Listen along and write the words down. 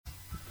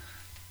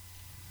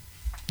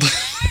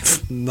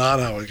Not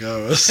how it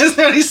goes. Isn't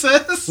that what he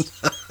says?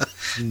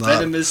 Not,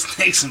 Venomous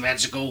snakes and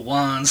magical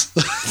wands.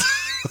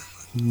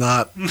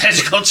 not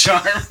Magical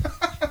charm.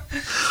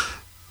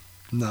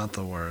 Not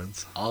the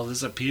words. All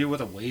disappear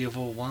with a wave of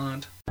a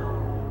wand.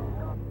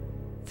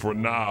 For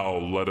now,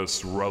 let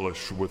us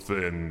relish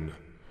within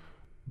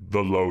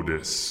the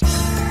Lotus.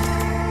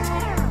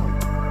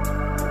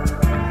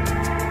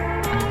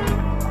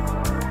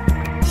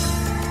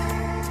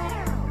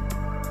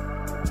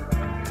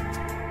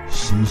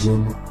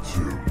 Season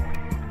 2,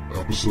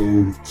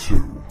 Episode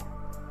 2,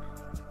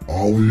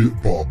 Ali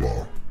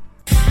Baba.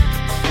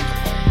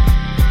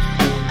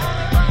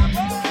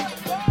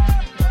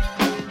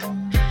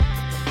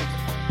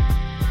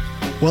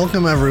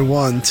 Welcome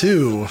everyone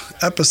to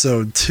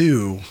Episode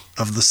 2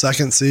 of the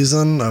second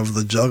season of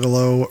the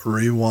Juggalo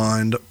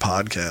Rewind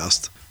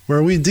podcast,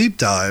 where we deep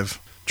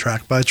dive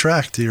track by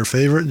track to your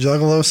favorite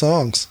Juggalo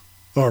songs,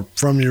 or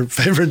from your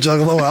favorite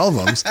Juggalo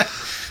albums.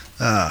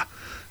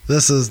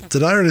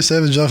 Did I already say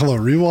the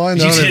Juggalo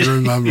Rewind? I don't even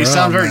remember. You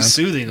sound very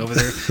soothing over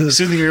there.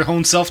 Soothing your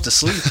own self to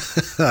sleep.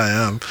 I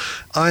am.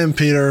 I am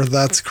Peter,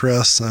 that's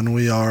Chris, and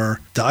we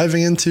are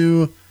diving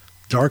into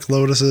Dark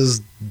Lotus's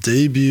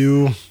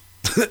debut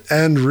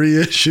and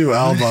reissue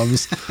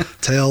albums,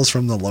 Tales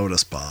from the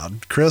Lotus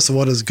Pod. Chris,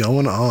 what is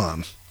going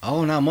on?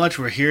 Oh, not much.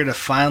 We're here to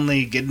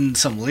finally get into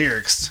some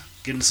lyrics,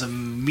 getting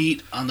some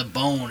meat on the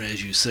bone,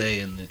 as you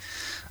say. And we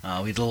had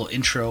a little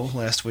intro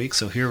last week,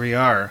 so here we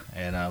are.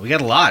 And we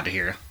got a lot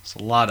here. It's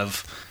a lot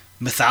of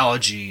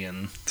mythology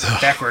and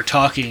backward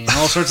talking and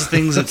all sorts of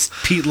things that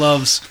Pete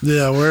loves.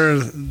 Yeah,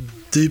 we're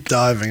deep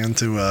diving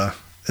into the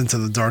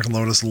Dark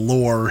Lotus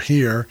lore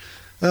here.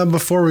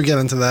 Before we get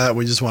into that,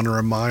 we just want to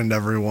remind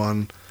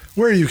everyone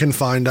where you can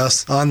find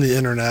us on the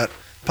internet.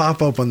 Pop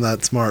open that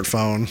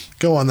smartphone,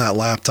 go on that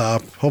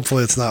laptop.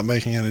 Hopefully it's not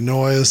making any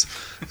noise.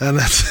 And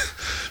it's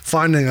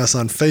finding us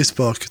on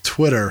Facebook,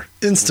 Twitter,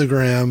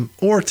 Instagram,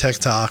 or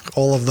TikTok.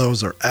 All of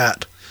those are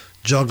at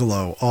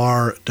Juggalo,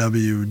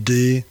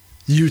 RWD.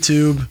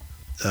 YouTube,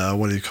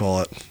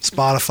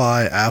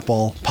 Spotify,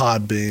 Apple,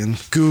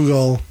 Podbean,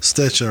 Google,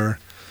 Stitcher.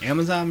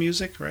 Amazon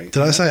Music, right?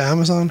 Did I say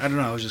Amazon? I don't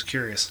know. I was just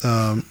curious.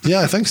 Yeah,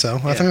 I think so.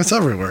 I think it's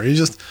everywhere.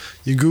 You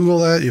Google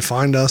that, you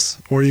find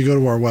us, or you go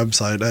to our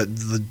website at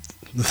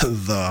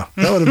that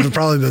would have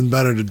probably been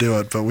better to do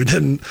it, but we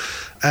didn't.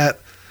 At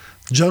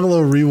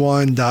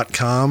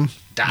juggalorewind.com.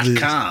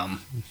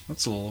 .com.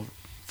 That's a little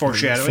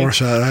foreshadowing.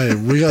 Hey,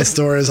 we got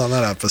stories on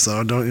that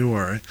episode. Don't you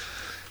worry.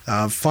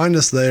 Find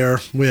us there.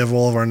 We have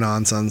all of our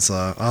nonsense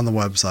on the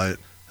website.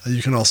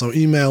 You can also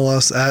email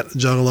us at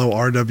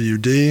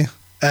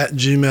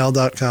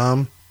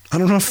juggalorwd@gmail.com. I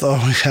don't know if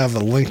we have a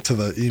link to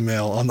the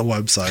email on the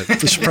website.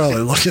 We should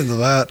probably look into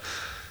that.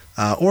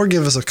 Or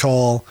give us a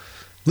call.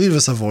 Leave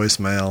us a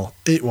voicemail,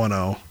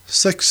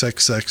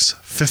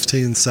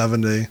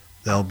 810-666-1570.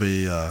 There'll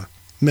be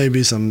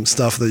maybe some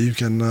stuff that you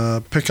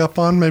can pick up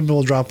on. Maybe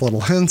we'll drop little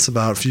hints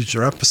about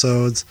future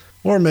episodes.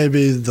 Or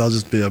maybe there'll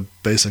just be a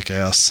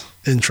basic-ass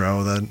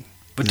intro that...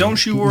 But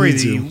don't you worry,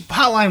 the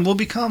hotline will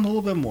become a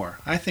little bit more.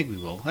 I think we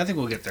will. I think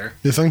we'll get there.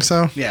 You think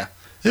so? Yeah.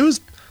 It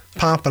was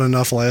popping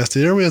enough last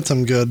year. We had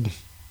some good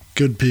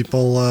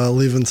people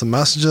leaving some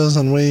messages,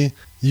 and we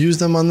used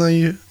them on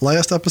the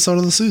last episode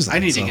of the season. I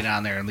need to get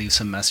on there and leave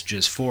some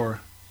messages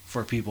for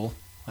people.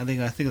 I think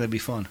that'd be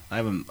fun. I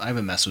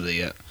haven't messed with it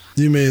yet.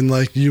 You mean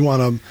like you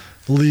want to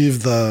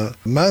leave the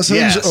message,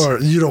 yes, or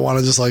you don't want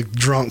to just like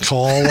drunk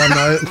call one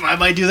night? I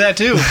might do that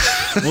too.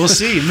 We'll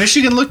see.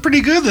 Michigan looked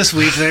pretty good this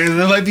week. They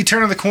might be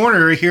turning the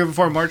corner here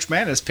before March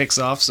Madness picks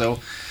off. So.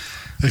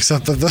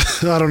 Except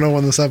that I don't know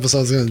when this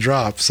episode's going to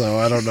drop, so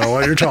I don't know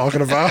what you're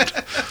talking about.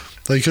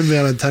 They could be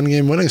on a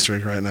 10-game winning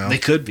streak right now. They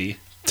could be.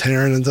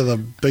 Tearing into the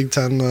Big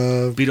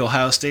Ten. Beat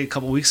Ohio State a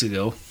couple weeks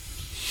ago.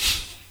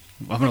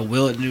 I'm going to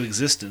will it into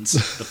existence.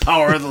 The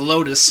power of the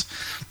Lotus.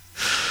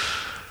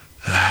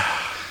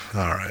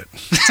 All right.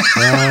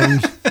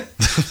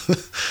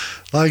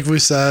 Like we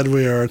said,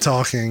 we are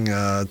talking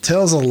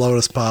Tales of the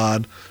Lotus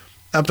Pod,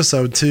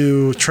 Episode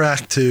 2,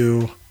 Track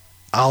 2,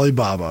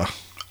 Alibaba.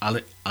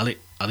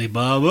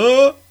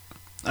 Alibaba.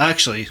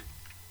 Actually,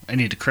 I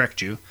need to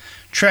correct you.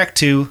 Track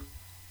 2,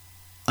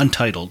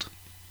 Untitled,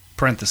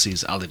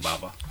 parentheses,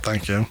 Alibaba.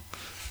 Thank you.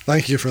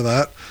 Thank you for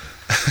that.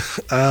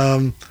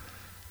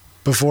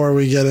 Before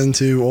we get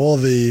into all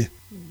the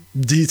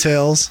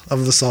details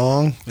of the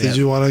song, did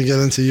you want to get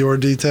into your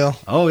detail?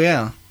 Oh,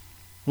 yeah.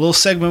 A little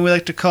segment we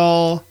like to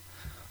call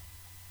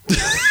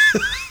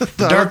the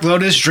Dark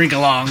Lotus Drink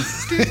Along.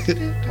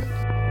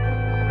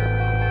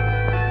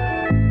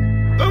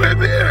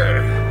 Come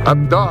here.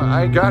 I'm done.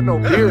 I ain't got no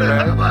beer,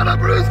 man. I want a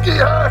brewski,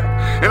 huh?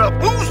 And a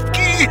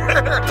boostki.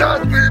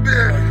 Toss me a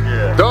beer.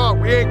 Yeah.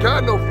 Dog, we ain't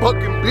got no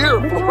fucking beer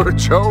for it,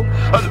 Joe.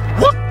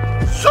 What?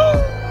 So?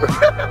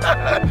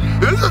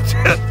 This is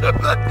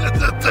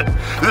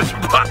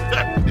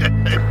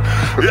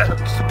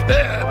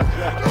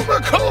a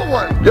cold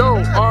one.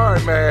 Yo, all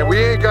right, man. We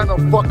ain't got no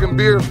fucking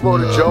beer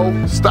for it,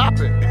 Joe. Stop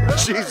it.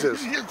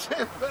 Jesus.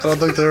 I don't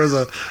think there was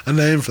a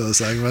name for the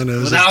segment.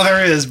 Well, now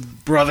there is,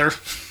 brother.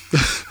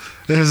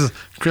 There's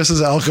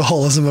Chris's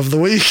alcoholism of the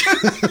week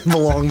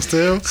belongs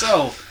to.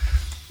 So,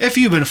 if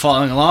you've been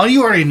following along,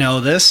 you already know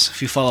this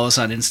if you follow us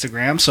on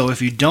Instagram. So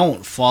if you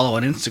don't follow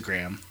on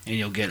Instagram, and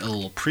you'll get a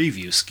little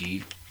preview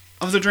ski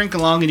of the drink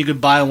along, and you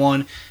could buy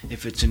one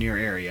if it's in your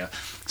area.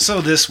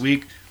 So this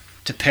week,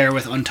 to pair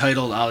with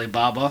Untitled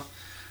Alibaba,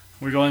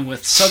 we're going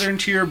with Southern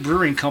Tier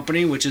Brewing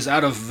Company, which is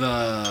out of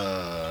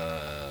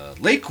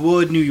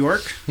Lakewood, New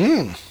York.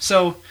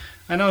 So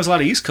I know there's a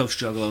lot of East Coast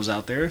juggalos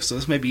out there, so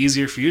this may be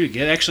easier for you to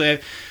get. Actually, a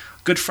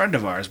good friend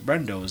of ours,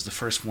 Brendo, was the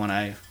first one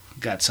I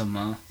got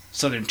some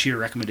Southern Tier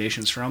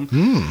recommendations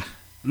from.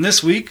 And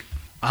this week,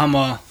 I'm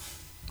a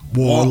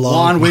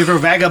Lawn Waver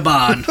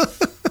Vagabond,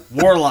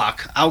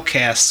 Warlock,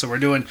 Outcast. So we're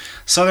doing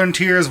Southern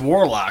Tier's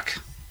Warlock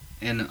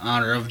in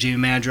honor of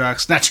Jamie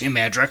Madrox, not Jamie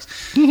Madrox,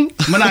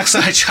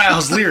 Monoxide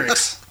Child's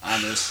lyrics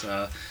on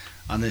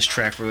this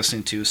track we're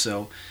listening to.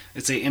 So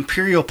it's a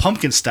Imperial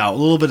Pumpkin Stout, a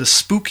little bit of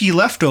spooky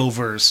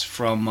leftovers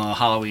from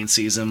Halloween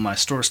season. My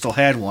store still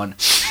had one.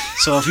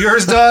 So if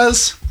yours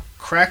does,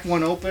 crack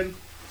one open.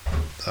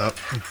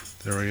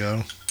 There we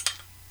go.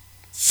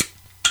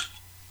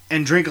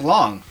 And drink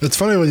along. It's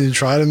funny when you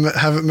try to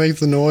have it make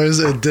the noise,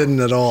 it didn't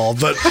at all.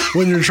 But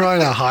when you're trying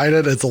to hide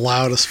it, it's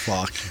loud as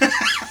fuck.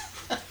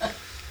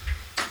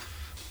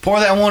 Pour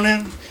that one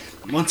in.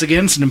 Once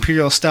again, it's an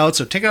Imperial Stout,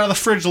 so take it out of the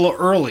fridge a little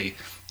early.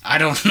 I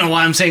don't know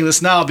why I'm saying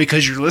this now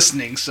because you're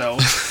listening, so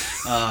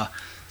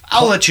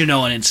I'll let you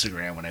know on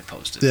Instagram when I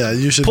post it. Yeah,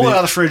 you should pull it out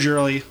of the fridge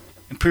early.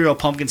 Imperial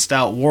Pumpkin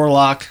Stout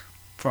Warlock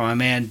from my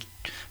man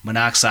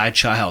Monoxide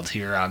Child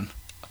here on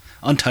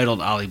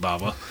Untitled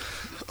Alibaba.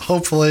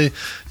 Hopefully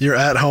you're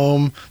at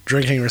home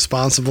drinking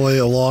responsibly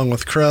along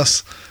with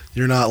Chris.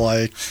 You're not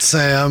like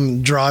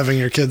Sam driving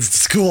your kids to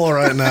school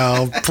right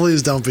now.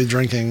 Please don't be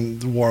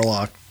drinking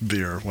Warlock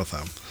beer with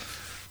them.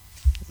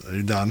 Are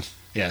you done?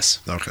 Yes.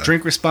 Okay.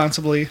 Drink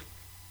responsibly,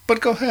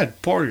 but go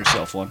ahead, pour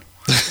yourself one.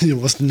 You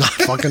must not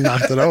fucking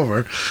knocked it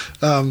over.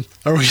 Are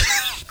we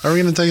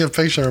going to take a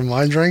picture of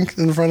my drink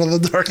in front of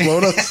the Dark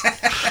Lotus?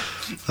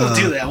 We'll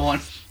do that one.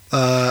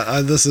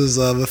 This is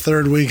the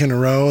third week in a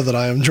row that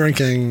I am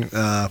drinking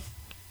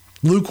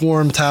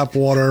lukewarm tap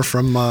water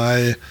from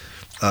my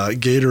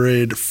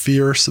Gatorade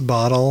Fierce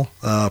bottle,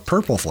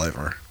 purple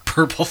flavor.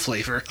 Purple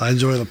flavor. I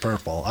enjoy the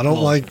purple. I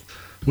don't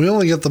we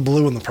only get the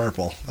blue and the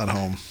purple at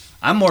home.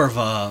 I'm more of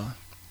a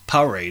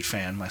Powerade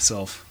fan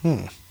myself.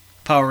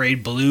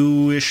 Powerade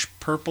bluish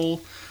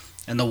purple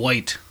and the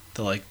white,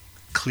 the like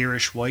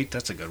clearish white,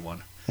 that's a good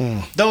one.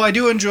 Though I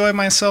do enjoy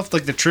myself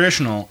like the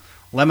traditional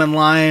lemon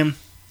lime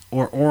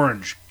or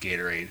orange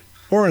Gatorade.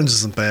 Orange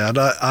isn't bad.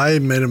 I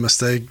made a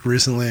mistake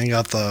recently and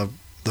got the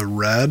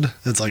red.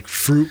 It's like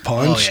fruit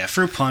punch. Oh yeah,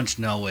 fruit punch,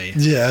 no way.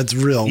 Yeah, it's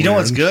real You know weird.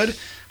 what's good?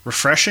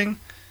 Refreshing?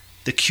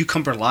 The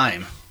cucumber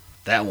lime.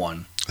 That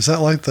one. Is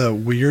that like the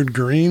weird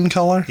green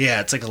color?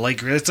 Yeah, it's like a light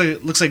green.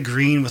 It looks like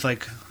green with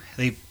like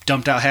they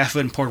dumped out half of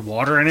it and poured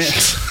water in it.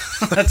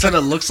 That's what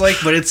it looks like,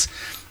 but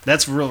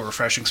that's real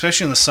refreshing,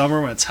 especially in the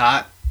summer when it's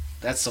hot.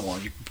 That's the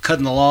one. You're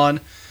cutting the lawn,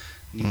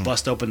 and you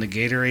bust open the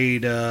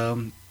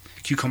Gatorade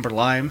cucumber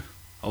lime.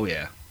 Oh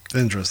yeah.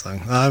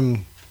 Interesting.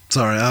 I'm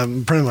sorry.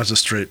 I'm pretty much a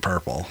straight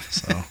purple.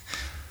 So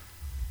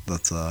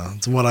that's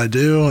it's what I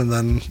do, and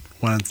then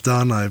when it's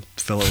done, I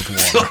fill it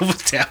with water.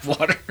 With tap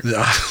water.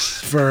 Yeah,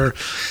 for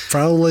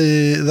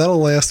probably that'll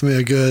last me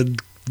a good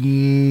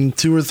 2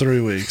 or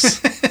 3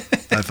 weeks,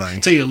 I think.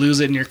 Until you lose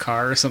it in your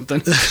car or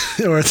something.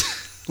 Or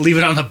Leave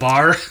it on the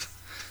bar.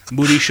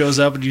 Moody shows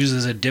up and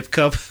uses a dip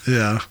cup.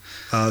 yeah.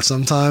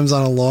 Sometimes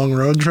on a long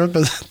road trip,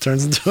 it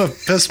turns into a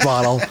piss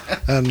bottle,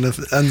 and it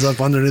ends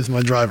up underneath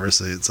my driver's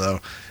seat. So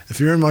if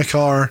you're in my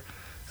car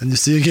and you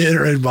see a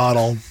Gatorade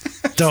bottle,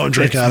 don't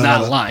drink out of it.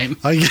 It's not lime.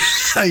 I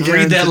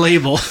Read that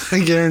label. I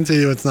guarantee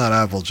you it's not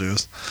apple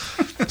juice.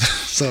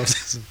 So,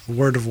 it's a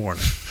word of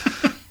warning.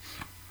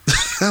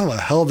 How the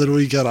hell did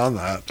we get on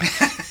that?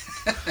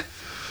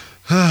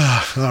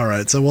 All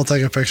right, so we'll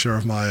take a picture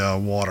of my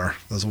water.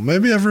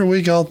 Maybe every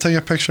week I'll take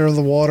a picture of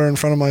the water in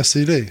front of my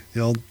CD.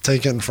 You'll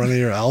take it in front of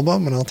your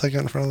album, and I'll take it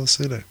in front of the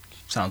CD.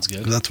 Sounds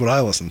good. That's what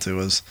I listen to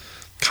is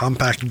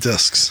compact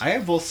discs. I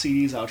have both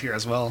CDs out here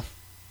as well.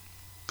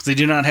 Because they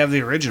do not have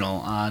the original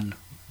on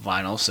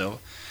vinyl, so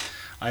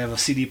I have a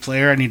CD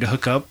player I need to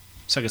hook up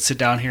so I can sit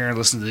down here and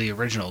listen to the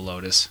original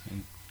Lotus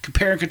and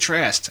compare and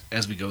contrast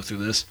as we go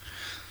through this.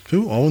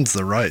 Who owns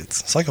the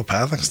rights?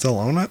 Psychopathic still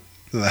own it?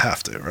 They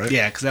have to, right?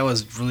 Yeah, because that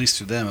was released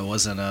through them. It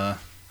wasn't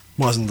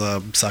Wasn't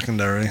the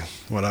secondary,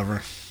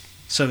 whatever.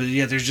 So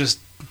yeah, this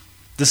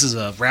is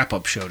a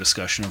wrap-up show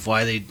discussion of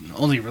why they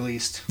only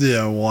released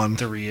Yeah, one.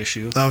 the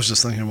reissue. I was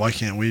just thinking, why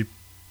can't we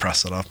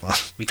press it up?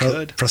 We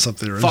could. Press up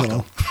the Fuck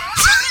original.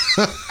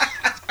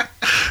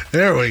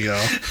 There we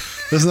go.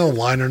 There's no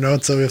liner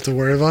notes that we have to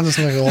worry about. Just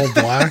make it all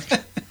black.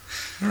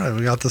 All right,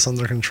 we got this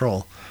under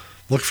control.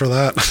 Look for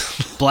that.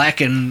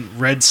 Black and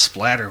red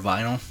splatter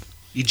vinyl.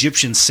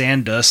 Egyptian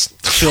sand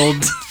dust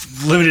filled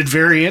limited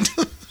variant.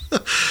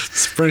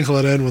 Sprinkle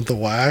it in with the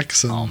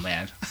wax. And Oh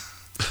man.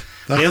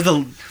 They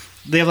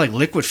have like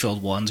liquid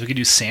filled ones. We could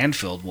do sand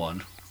filled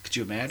one. Could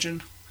you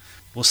imagine?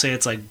 We'll say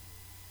it's like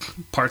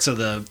parts of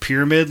the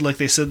pyramid, like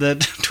they said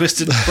that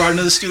Twisted brought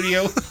into the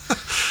studio.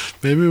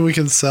 Maybe we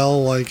can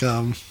sell like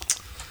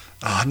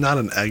not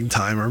an egg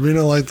timer,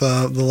 but like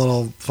the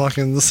little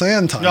fucking the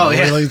sand timer. Oh,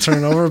 yeah. Where you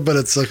turn it over, but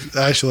it's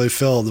actually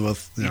filled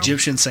with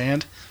Egyptian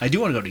sand. I do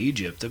want to go to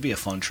Egypt. That'd be a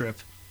fun trip.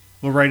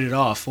 We'll write it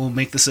off. We'll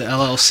make this an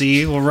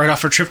LLC. We'll write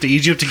off our trip to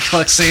Egypt to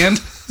collect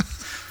sand.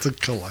 To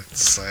collect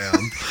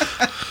sand.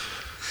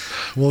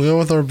 We'll go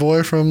with our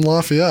boy from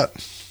Lafayette.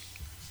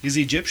 He's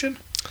Egyptian?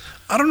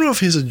 I don't know if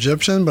he's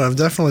Egyptian, but I've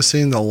definitely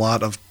seen a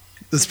lot of.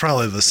 It's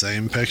probably the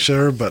same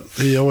picture, but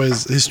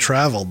he's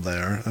traveled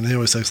there, and he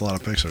always takes a lot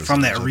of pictures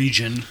From that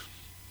region.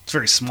 It's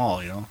very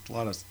small, A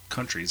lot of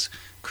countries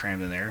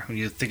crammed in there. When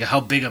you think of how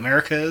big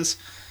America is.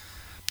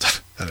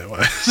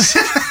 Anyway,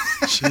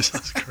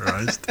 Jesus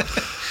Christ.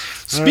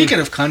 Speaking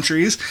of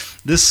countries,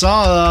 this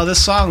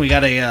song we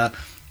got a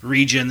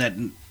region that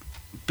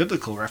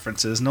biblical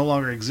references no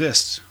longer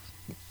exists.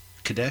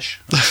 Kadesh.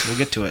 We'll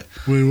get to it.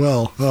 We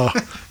will. Oh,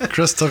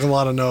 Chris took a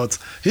lot of notes.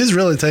 He's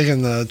really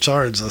taking the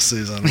charge this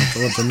season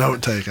with the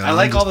note taking. I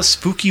like all the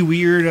spooky,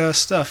 weird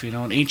stuff, in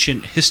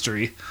ancient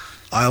history.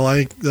 I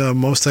like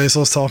Most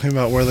Tasteless talking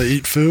about where they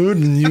eat food,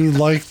 and you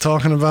like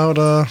talking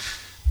about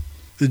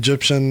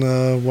Egyptian,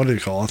 what do you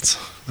call it?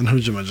 And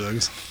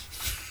hoojamajigs.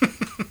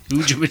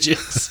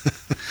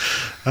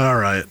 Hoojamajigs. All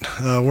right.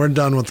 We're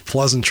done with the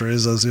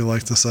pleasantries, as you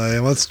like to say.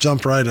 Let's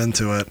jump right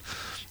into it.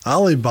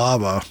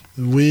 Alibaba,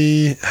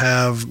 we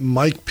have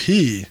Mike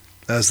P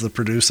as the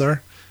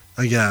producer.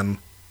 Again,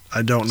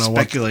 I don't know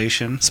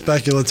Speculation.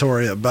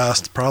 Speculatory at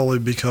best, probably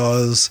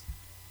because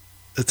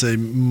it's a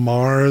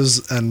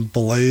Mars and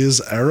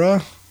Blaze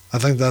era. I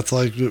think that's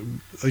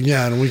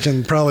again, we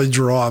can probably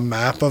draw a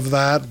map of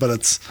that, but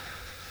it's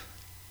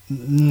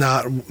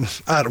not,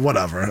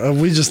 whatever.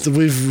 We've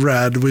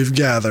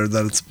gathered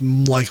that it's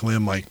likely a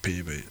Mike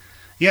P beat.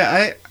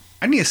 Yeah,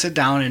 I need to sit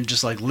down and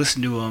just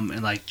listen to him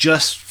and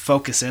just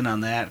focus in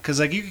on that, because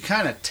you can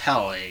kind of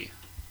tell a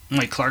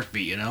Mike Clark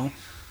beat, And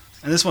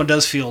this one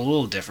does feel a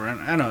little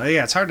different. I don't know.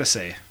 Yeah, it's hard to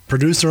say.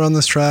 Producer on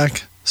this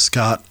track,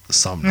 Scott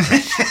Sumner.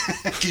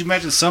 Can you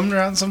imagine Sumner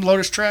on some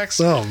Lotus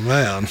tracks? Oh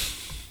man,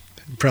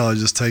 he'd probably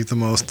just take the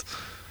most.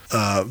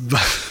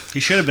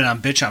 He should have been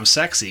on Bitch I'm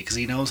Sexy, because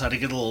he knows how to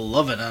get a little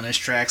lovin' on his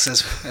tracks,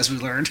 as we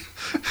learned.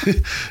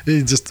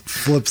 He just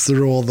flips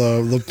through all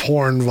the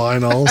porn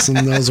vinyls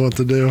and knows what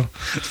to do.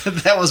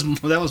 That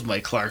was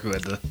Mike Clark who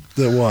had the.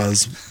 It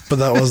was, but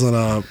that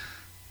wasn't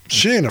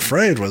She Ain't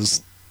Afraid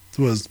was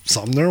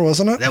Sumner,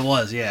 wasn't it? That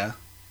was, yeah.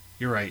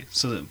 You're right.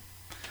 So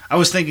I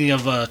was thinking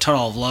of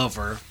Tunnel of Love,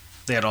 where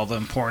they had all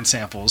them porn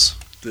samples.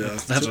 Yeah,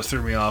 that's what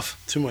threw me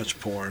off. Too much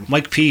porn.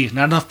 Mike P.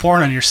 Not enough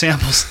porn on your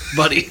samples,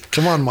 buddy.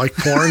 Come on, Mike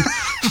Porn.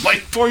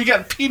 Mike Porn, you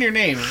got P in your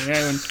name. You're not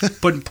even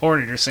putting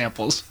porn in your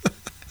samples.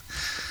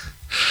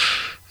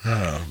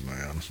 Oh,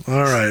 man.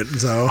 All right.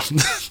 So,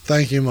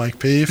 thank you, Mike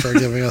P., for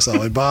giving us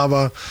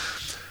Alibaba.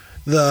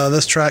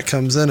 This track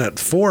comes in at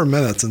 4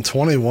 minutes and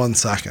 21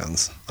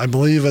 seconds. I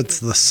believe it's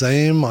the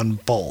same on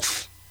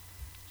both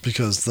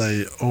because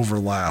they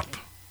overlap.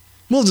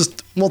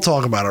 We'll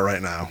talk about it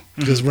right now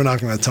because we're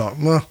not going to talk.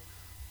 Well,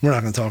 we're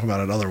not going to talk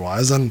about it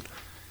otherwise, and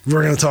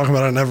we're going to talk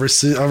about it in every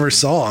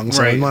song,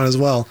 so we might as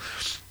well.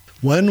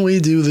 When we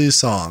do these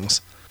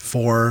songs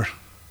for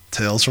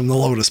Tales from the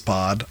Lotus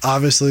Pod,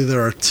 obviously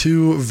there are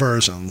two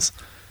versions.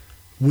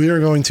 We are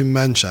going to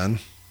mention.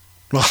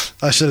 Well,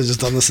 I should have just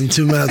done this in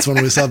 2 minutes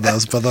when we said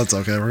this, but that's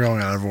okay. We're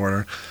going out of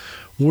order.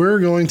 We're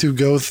going to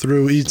go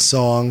through each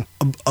song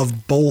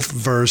of both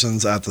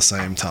versions at the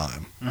same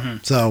time.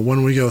 Mm-hmm. So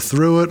when we go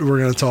through it, we're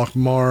going to talk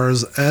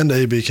Mars and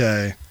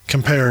ABK,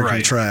 compare and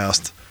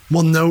contrast.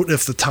 We'll note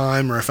if the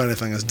time or if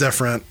anything is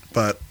different,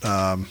 but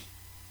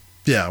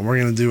yeah, we're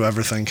going to do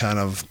everything kind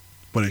of,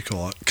 what do you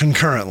call it,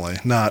 concurrently,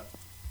 not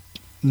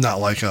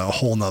like a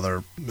whole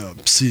nother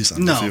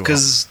season. No,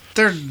 because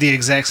they're the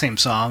exact same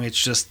song.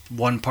 It's just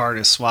one part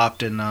is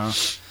swapped. And I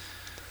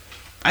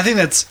think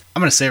I'm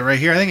going to say it right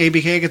here, I think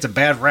ABK gets a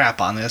bad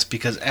rap on this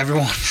because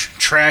everyone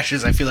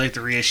trashes, I feel like, the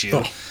reissue.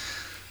 Oh.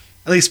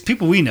 At least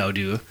people we know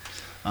do.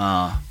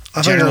 I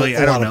think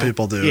a lot of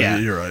people do. Yeah.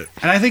 You're right.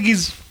 And I think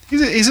he's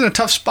in a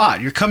tough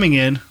spot. You're coming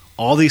in,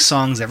 all these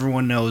songs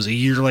everyone knows a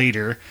year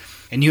later,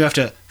 and you have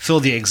to fill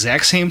the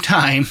exact same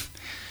time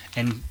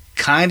and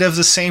kind of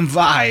the same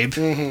vibe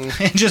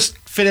and just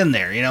fit in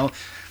there,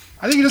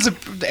 I think he does an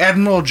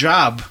admirable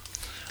job.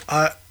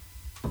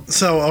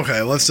 So,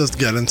 okay, let's just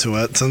get into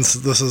it since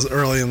this is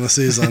early in the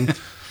season.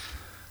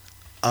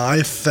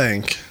 I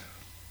think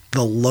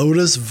the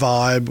Lotus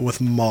vibe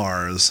with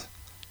Mars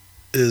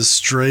is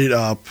straight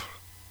up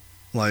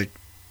like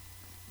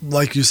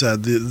you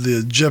said, the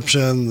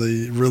Egyptian,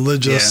 the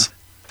religious.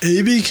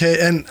 Yeah. ABK,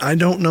 and I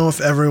don't know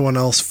if everyone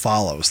else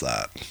follows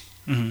that.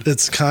 Mm-hmm.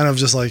 It's kind of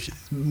just like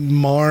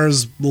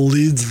Mars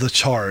leads the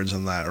charge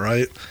in that,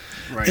 right?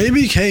 Right.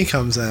 ABK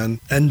comes in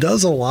and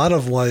does a lot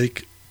of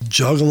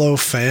Juggalo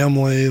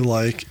family,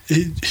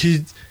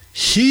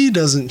 he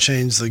doesn't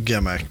change the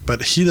gimmick,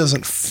 but he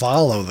doesn't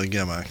follow the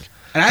gimmick.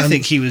 And I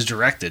think he was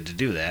directed to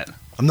do that.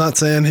 I'm not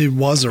saying he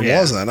was or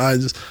wasn't.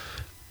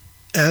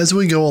 as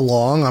we go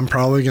along, I'm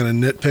probably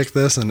going to nitpick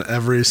this in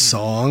every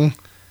song.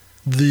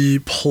 The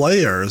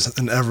players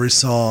in every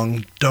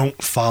song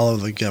don't follow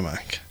the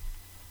gimmick.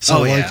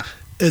 So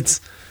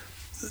it's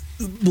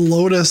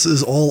Lotus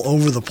is all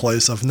over the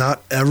place of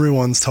not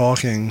everyone's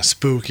talking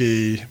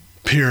spooky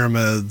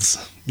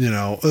pyramids,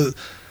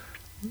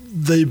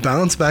 they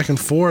bounce back and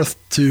forth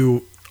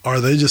to, are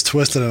they just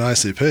twisted in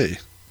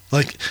ICP?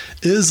 Like,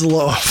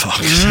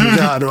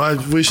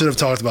 God, we should have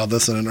talked about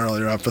this in an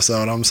earlier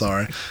episode. I'm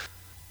sorry.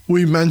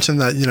 We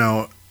mentioned that,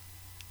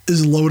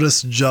 is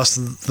Lotus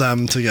just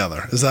them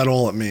together? Is that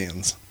all it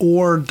means?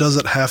 Or does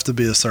it have to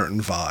be a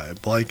certain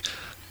vibe? Like,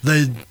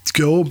 they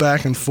go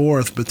back and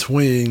forth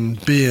between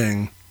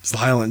being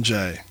Violent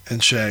J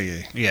and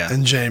Shaggy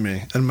and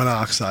Jamie and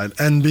Monoxide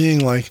and being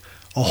like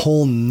a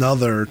whole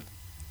nother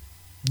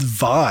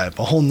vibe,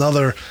 a whole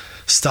nother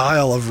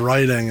style of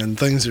writing and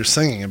things you're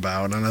singing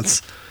about. And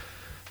it's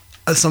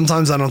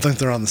sometimes I don't think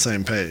they're on the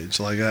same page.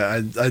 Like,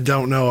 I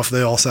don't know if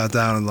they all sat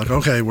down and like,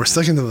 okay, we're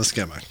sticking to this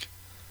gimmick.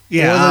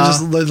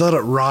 Yeah. Or they let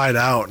it ride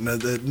out, and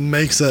it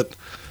makes it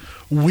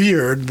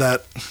weird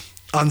that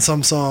on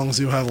some songs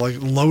you have like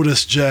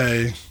Lotus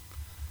J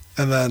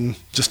and then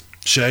just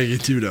Shaggy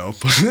Too Dope.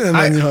 And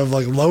then you have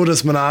like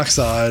Lotus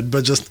Monoxide,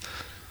 but just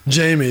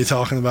Jamie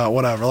talking about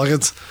whatever. Like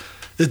it's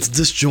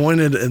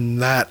disjointed in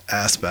that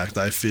aspect,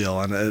 I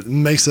feel, and it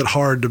makes it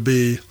hard to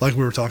be, like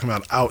we were talking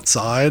about,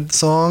 outside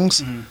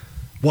songs. Mm-hmm.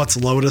 What's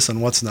Lotus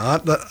and what's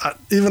not.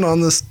 Even on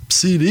this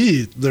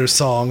CD, there's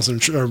songs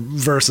or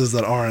verses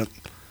that aren't.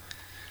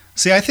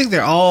 See, I think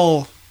they're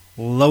all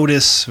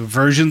Lotus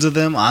versions of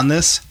them on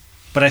this,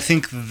 but I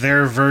think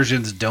their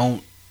versions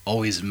don't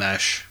always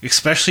mesh,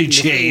 especially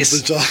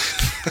Jay's.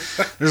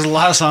 There's a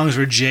lot of songs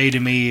where Jay, to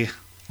me,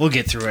 we'll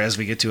get through it as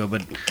we get to it,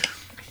 but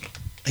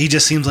he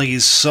just seems like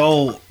he's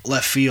so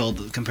left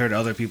field compared to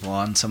other people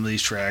on some of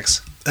these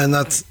tracks. And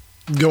that's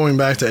going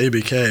back to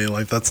ABK,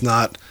 like that's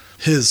not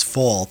his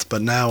fault,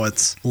 but now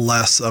it's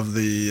less of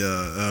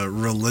the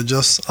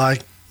religious,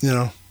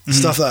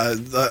 stuff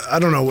that I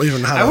don't know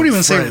even how to I wouldn't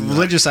even say that.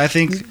 religious. I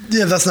think.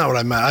 Yeah, that's not what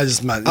I meant. I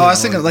just meant. I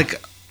was thinking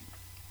like.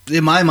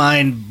 In my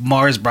mind,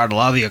 Mars brought a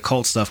lot of the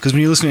occult stuff, because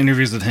when you listen to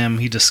interviews with him,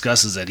 he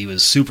discusses that he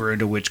was super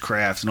into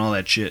witchcraft and all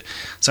that shit.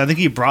 So I think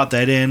he brought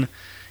that in,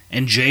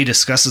 and Jay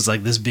discusses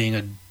like this being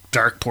a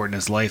dark port in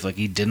his life. Like,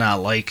 he did not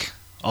like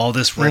all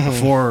this right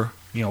before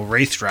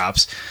Wraith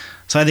drops.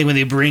 So I think when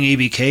they bring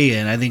ABK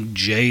in, I think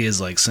Jay is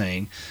like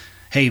saying,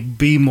 "Hey,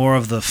 be more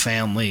of the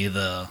family,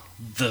 the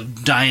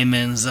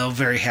diamonds, the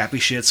very happy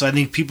shit." So I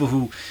think people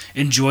who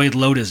enjoyed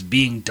Lotus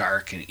being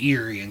dark and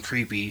eerie and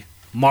creepy,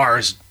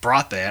 Mars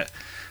brought that.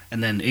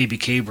 And then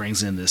ABK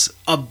brings in this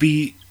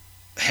upbeat,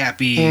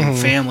 happy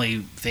family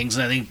things,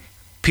 and I think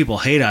people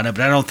hate on it, but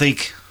I don't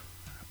think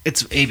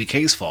it's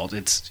ABK's fault.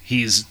 It's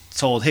he's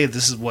told, hey,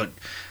 this is what,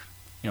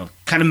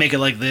 kind of make it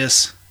like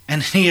this,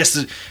 and he has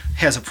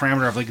a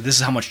parameter of like, this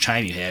is how much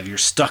time you have. You're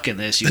stuck in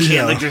this. You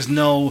can't like. There's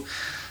no.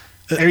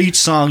 Each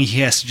song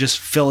he has to just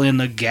fill in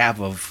the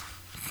gap of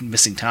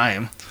missing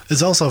time.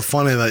 It's also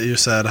funny that you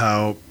said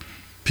how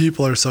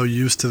people are so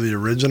used to the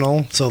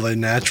original, so they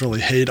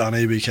naturally hate on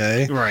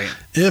ABK. Right.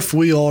 If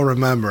we all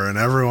remember, and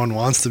everyone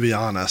wants to be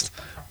honest,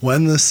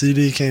 when the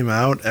CD came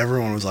out,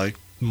 everyone was like,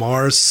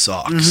 Mars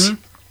sucks.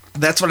 Mm-hmm.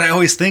 That's what I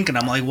always think, and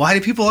I'm like, why do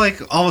people like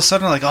all of a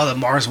sudden like, oh, the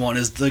Mars one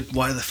is the,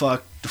 why the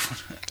fuck?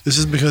 It's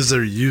just because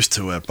they're used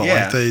to it, but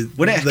like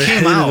when it they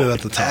came hated out, it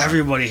at the time.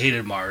 Everybody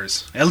hated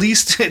Mars. At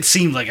least it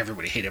seemed like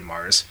everybody hated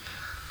Mars.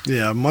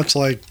 Yeah, much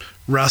like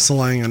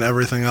wrestling and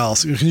everything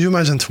else. Can you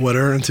imagine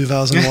Twitter in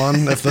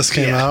 2001 if this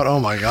came out? Oh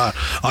my god,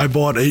 I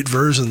bought 8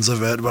 versions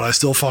of it, but I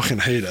still fucking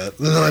hate it.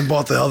 And then I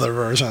bought the other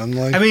version.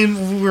 Like, I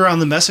mean, we were on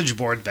the message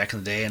board back in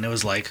the day, and it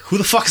was like, who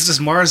the fuck is this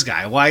Mars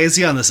guy? Why is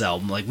he on this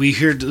album? Like, we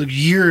heard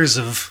years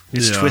of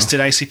his twisted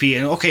ICP,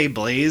 and okay,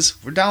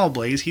 Blaze, we're down with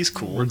Blaze, he's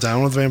cool. We're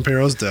down with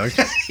Vampiro's dick.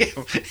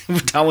 We're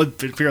down with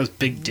Vampiro's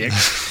big dick.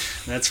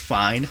 That's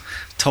fine.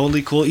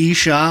 Totally cool.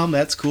 Esham,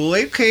 that's cool.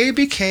 Okay,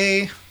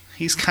 BK.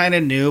 He's kind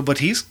of new, but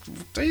he's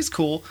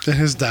cool.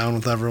 He's down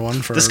with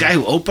everyone. For this guy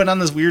who opened on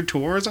this weird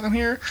tour is on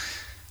here,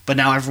 but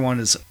now everyone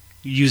is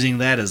using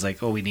that as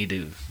like, oh, we need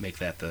to make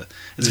that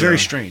It's very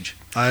strange.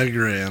 I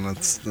agree, and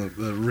it's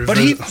but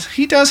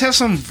he does have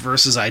some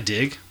verses I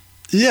dig.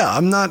 Yeah,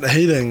 I'm not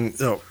hating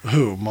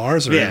who,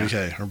 Mars or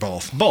ABK or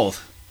both.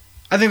 Both.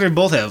 I think they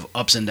both have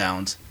ups and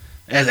downs,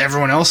 as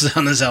everyone else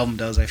on this album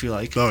does. I feel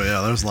like. Oh yeah,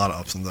 there's a lot of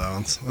ups and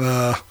downs.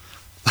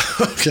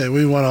 Okay,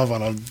 we went off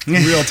on a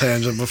real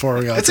tangent before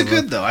we got it's to a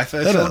good, though. I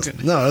feel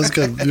good. No, it's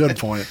good. Good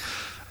point.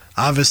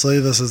 Obviously,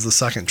 this is the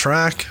second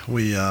track.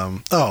 We,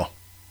 that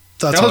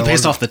was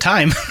based off the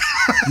time.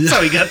 That's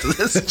how we got to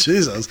this.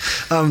 Jesus.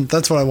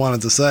 That's what I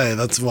wanted to say.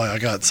 That's why I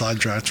got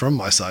sidetracked from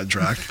my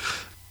sidetrack.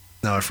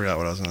 Now I forgot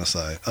what I was going to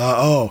say.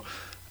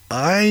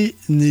 I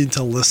need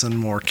to listen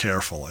more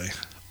carefully.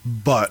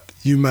 But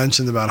you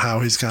mentioned about how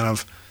he's kind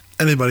of,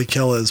 Anybody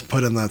Kill is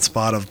put in that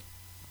spot of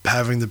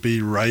having to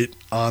be right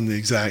on the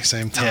exact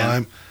same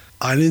time.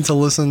 Yeah. I need to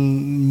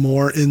listen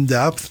more in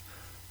depth.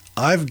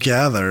 I've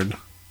gathered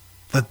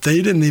that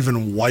they didn't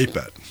even wipe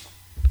it.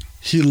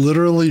 he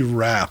literally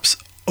raps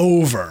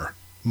over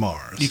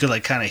Mars. You could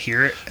like kind of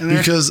hear it in there.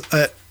 Because,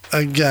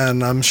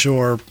 again, I'm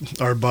sure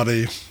our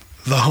buddy,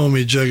 the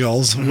homie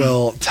Jiggles,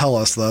 will tell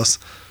us this.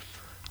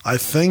 I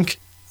think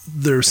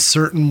there's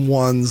certain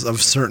ones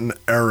of certain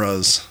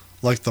eras,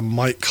 like the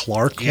Mike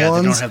Clark ones. They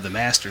don't have the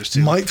masters,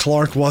 too. Mike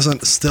Clark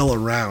wasn't still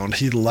around.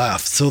 He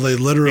left. So they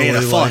literally... They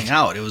had a falling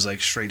out. It was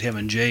like straight him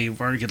and Jay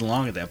weren't getting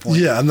along at that point.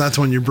 Yeah, and that's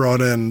when you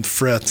brought in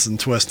Fritz and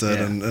Twisted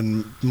Yeah.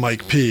 and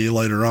Mike P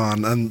later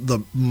on. And the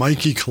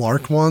Mikey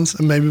Clark ones,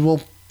 and maybe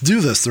we'll do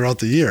this throughout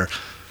the year.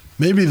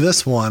 Maybe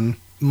this one,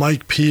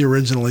 Mike P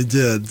originally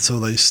did, so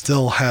they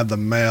still had the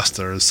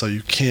masters, so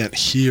you can't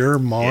hear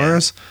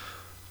Mars. Yeah.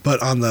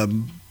 But on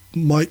the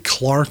Mike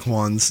Clark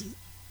ones,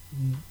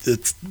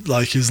 it's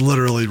like he's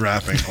literally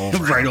rapping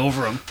over right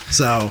over him.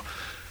 So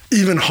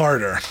even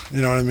harder,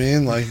 you know what I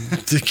mean? Like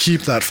to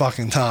keep that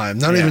fucking time.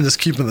 Not even just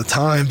keeping the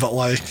time, but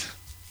like,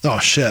 oh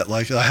shit,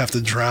 like I have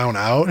to drown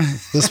out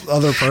this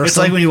other person. It's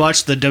like when you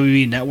watch the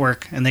WWE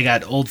Network and they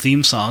got old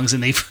theme songs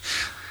and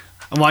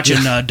I'm watching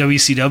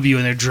WCW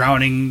and they're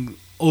drowning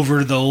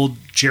over the old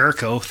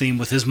Jericho theme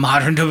with his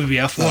modern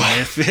WWF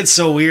one. It's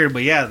so weird,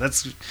 but yeah,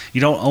 that's,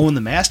 you don't own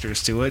the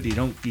masters to it. You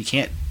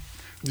can't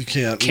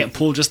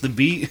pull just the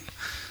beat.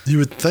 You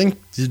would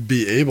think you'd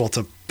be able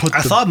to put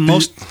I the thought beat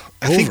most over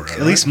I think it,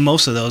 at least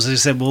most of those, as I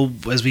said, we'll,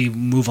 as we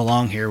move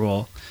along here,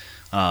 we'll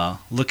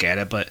look at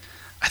it, but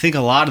I think a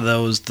lot of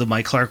those, the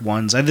Mike Clark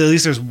ones, at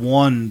least there's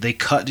one they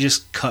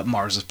just cut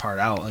Mars's part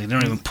out. Like, they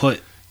don't even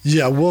put.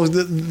 Yeah, well,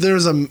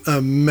 there's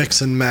a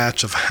mix and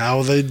match of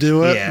how they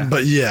do it. Yeah.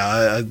 But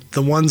yeah,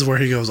 the ones where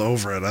he goes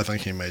over it, I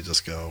think he may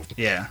just go.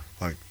 Yeah.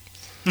 Like.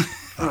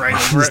 Right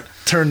over it.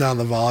 Turn down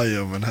the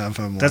volume and have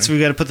him. That's where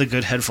we got to put the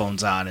good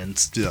headphones on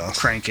and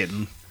crank it.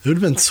 And it would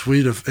have been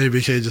sweet if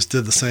ABK just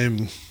did the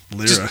same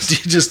lyrics.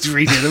 Just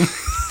redid them.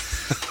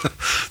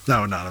 That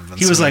would not have been.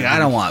 He was like, I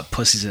don't want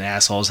pussies and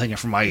assholes hanging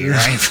from my ear.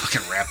 I ain't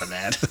fucking rapping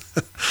that.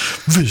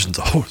 Visions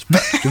of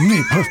horseback and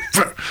me.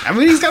 I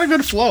mean, he's got a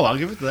good flow. I'll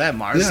give it to that,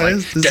 Mars. Yeah,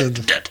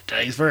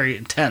 He's very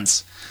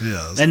intense.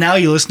 Yeah. And now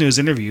you listen to his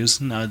interviews.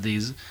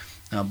 These,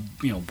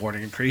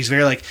 Boarding and Crazy. He's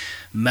very like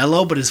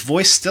mellow, but his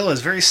voice still is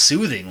very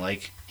soothing.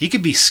 Like he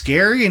could be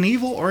scary and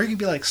evil, or he could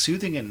be like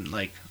soothing and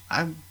like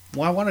I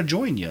want to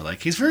join you.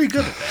 Like he's very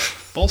good at that.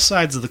 Both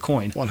sides of the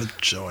coin. Want to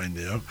join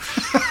you?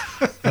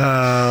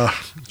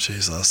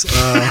 Jesus.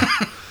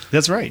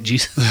 That's right,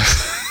 Jesus.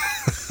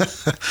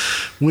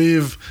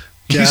 We've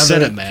you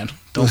said it, man.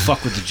 Don't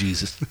fuck with the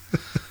Jesus.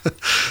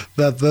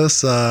 That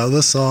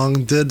this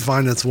song did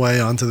find its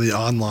way onto the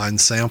online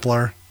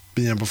sampler.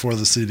 Before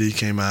the CD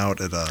came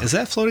out. Is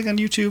that floating on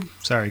YouTube?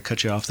 Sorry,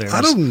 cut you off there.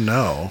 I don't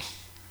know.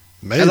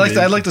 Maybe.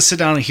 I'd like to sit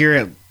down and hear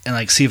it and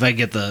like see if I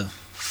get the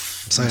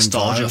same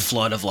nostalgia vibe.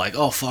 flood of like,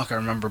 oh fuck, I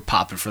remember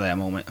popping for that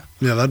moment.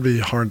 Yeah, that'd be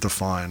hard to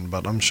find,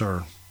 but I'm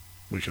sure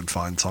we could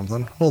find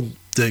something. We'll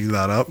dig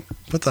that up.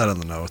 Put that in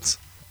the notes.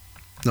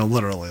 No,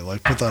 literally,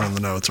 like put that in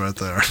the notes right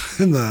there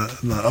in the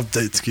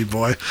update, Ski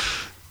Boy.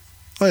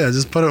 Oh yeah,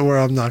 just put it where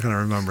I'm not going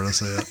to remember to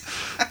say it.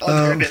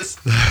 Oh, there it is.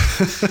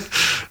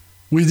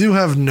 We do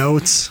have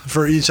notes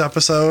for each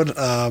episode.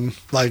 For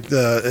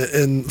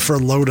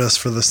Lotus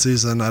for the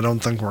season, I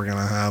don't think we're going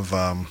to have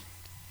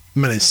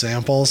many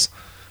samples,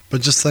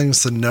 but just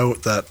things to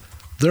note that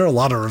there are a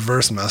lot of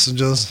reverse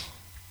messages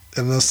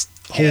in this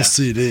whole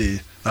CD.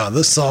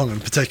 This song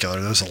in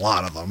particular, there's a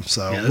lot of them.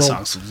 So this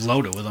song's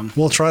loaded with them.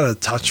 We'll try to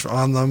touch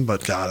on them,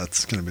 but God,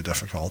 it's going to be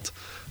difficult.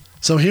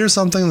 So here's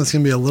something that's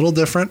going to be a little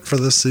different for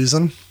this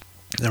season,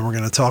 and we're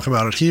going to talk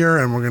about it here,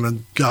 and we're going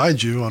to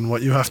guide you on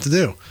what you have to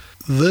do.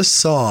 This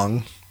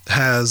song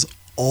has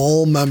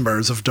all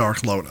members of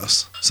Dark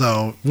Lotus.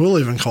 So we'll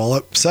even call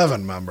it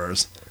 7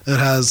 members. It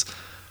has,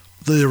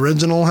 the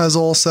original has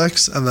all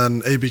 6, and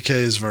then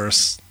ABK's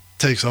verse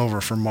takes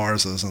over for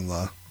Mars's in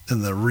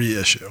the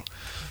reissue.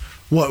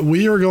 What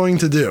we are going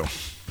to do,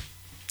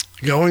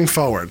 going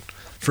forward,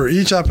 for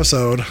each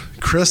episode,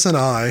 Chris and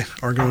I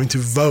are going to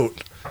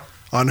vote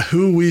on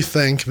who we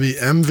think the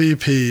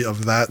MVP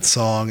of that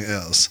song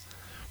is.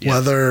 Yeah.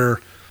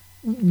 Whether,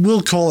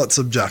 we'll call it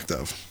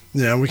subjective.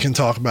 Yeah, we can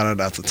talk about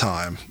it at the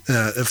time.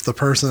 If the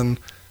person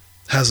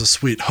has a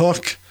sweet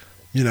hook,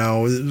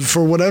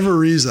 for whatever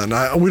reason,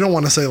 we don't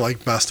want to say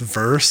like best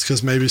verse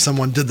because maybe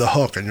someone did the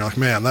hook and you're like,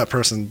 man, that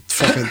person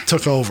fucking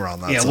took over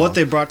on that song. What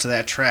they brought to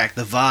that track,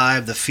 the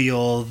vibe, the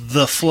feel,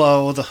 the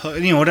flow, the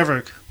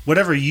hook,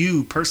 whatever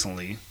you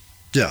personally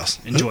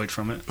enjoyed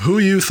from it. Who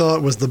you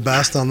thought was the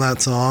best on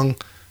that song,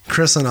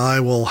 Chris and I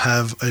will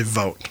have a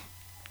vote.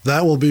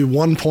 That will be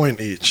 1 point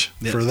each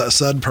for that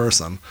said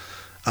person.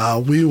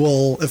 We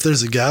will, if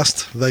there's a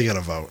guest, they get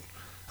a vote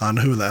on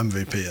who the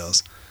MVP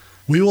is.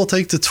 We will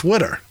take to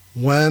Twitter.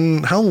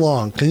 How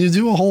long? Can you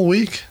do a whole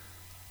week?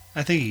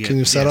 I think you can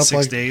you set up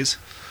 6 days.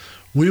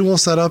 We will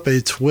set up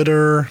a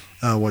Twitter,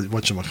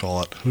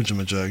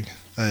 whatchamacallit,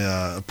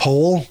 a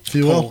poll, if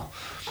you will.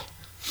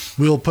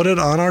 We'll put it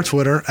on our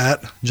Twitter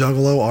at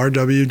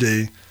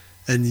JuggaloRWD,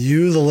 and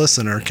you, the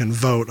listener, can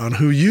vote on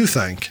who you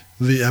think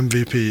the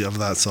MVP of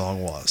that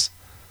song was.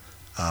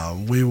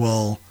 We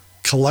will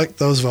collect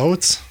those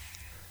votes,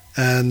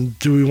 And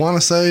do we want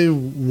to say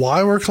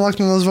why we're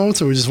collecting those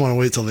votes, or we just want to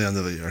wait till the end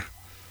of the year?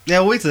 Yeah,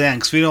 we'll wait till the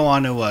end because we don't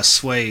want to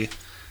sway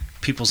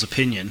people's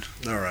opinion.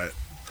 All right.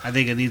 I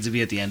think it needs to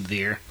be at the end of the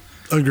year.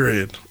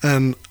 Agreed.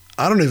 And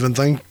I don't even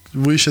think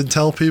we should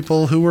tell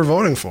people who we're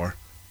voting for.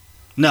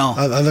 No.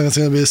 I think it's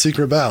going to be a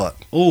secret ballot.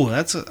 Oh,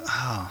 that's going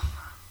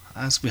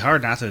to be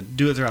hard not to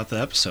do it throughout the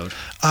episode.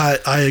 I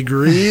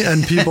agree,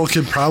 and people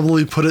could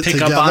probably put it Pick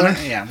together. up on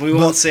it? Yeah, we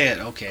won't say it.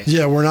 Okay.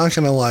 Yeah, we're not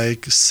going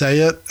to say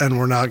it, and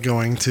we're not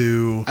going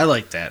to I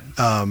like that.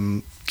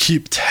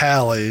 keep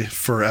tally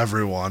for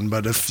everyone.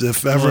 But if We'll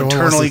everyone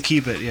internally wants to,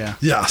 keep it, yeah.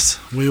 yes,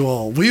 we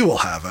will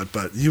have it,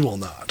 but you will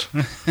not.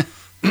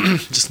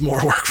 Just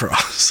more work for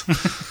us.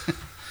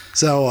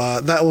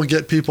 So that will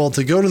get people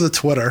to go to the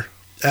Twitter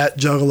at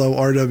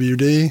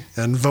JuggaloRWD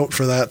and vote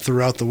for that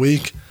throughout the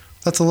week.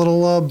 That's a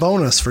little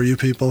bonus for you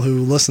people who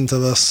listen to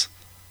this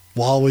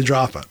while we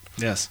drop it.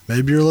 Yes.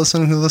 Maybe you're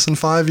listening to this in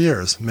 5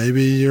 years.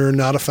 Maybe you're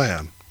not a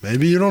fan.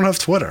 Maybe you don't have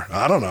Twitter.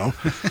 I don't know.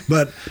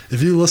 But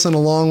if you listen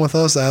along with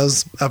us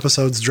as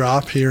episodes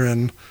drop here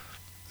in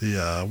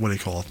the, what do you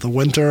call it? The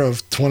winter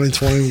of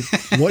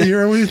 2020. What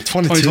year are we?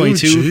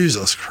 2022.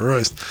 Jesus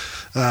Christ.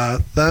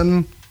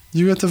 Then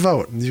you get to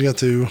vote. You get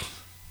to...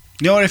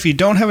 You know what? If you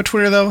don't have a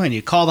Twitter, though, and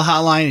you call the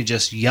hotline and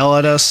just yell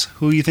at us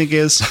who you think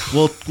is,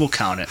 we'll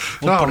count it.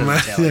 We'll put it in the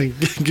tally.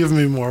 Yeah, give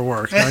me more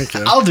work. Thank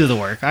you. I'll do the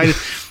work. I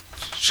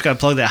just got to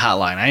plug that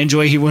hotline. I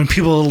enjoy when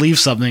people leave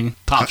something,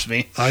 pops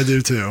me. I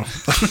do too.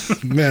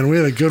 Man, we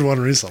had a good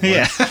one recently.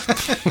 Yeah.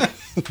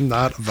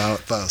 Not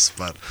about this,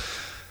 but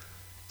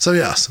so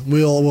yes,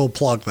 we'll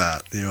plug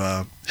that.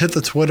 You hit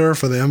the Twitter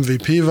for the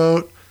MVP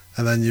vote,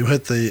 and then you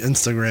hit the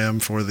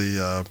Instagram for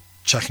the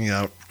checking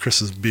out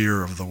Chris's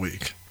beer of the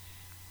week.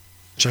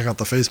 Check out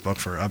the Facebook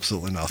for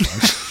absolutely nothing.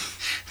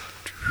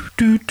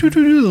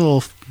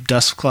 Little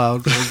dust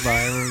cloud goes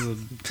by.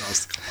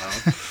 Dust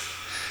cloud.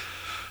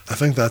 I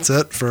think that's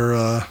it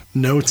for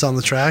notes on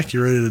the track.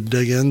 You ready to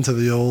dig into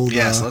the old...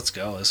 Yes, let's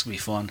go. This will be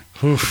fun.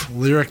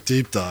 Lyric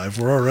deep dive.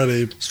 We're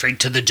already... Straight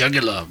to the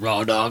jugular,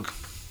 raw dog.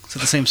 Is it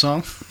the same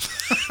song?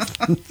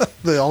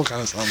 They all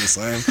kind of sound the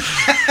same.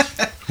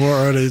 We're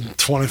already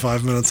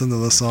 25 minutes into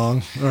this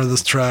song, or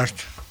this track,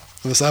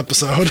 this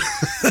episode.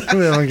 We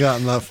haven't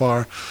gotten that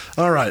far.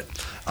 All right.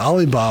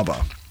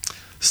 Alibaba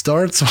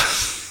starts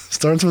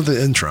with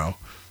the intro.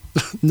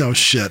 No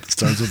shit. It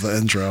starts with the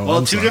intro.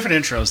 Well, two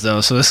different intros,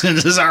 though, so this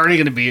is already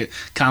going to be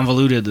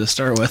convoluted to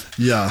start with.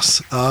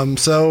 Yes.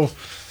 So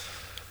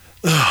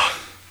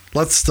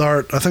let's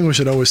start. I think we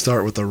should always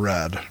start with the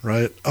red,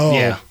 right? Oh,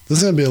 yeah. This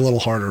is going to be a little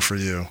harder for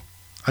you.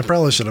 I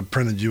probably should have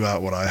printed you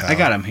out what I have. I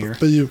got them here.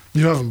 But you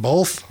have them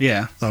both?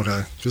 Yeah.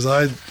 Okay. Because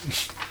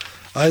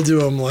I do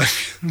them like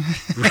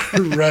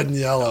red and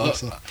yellow.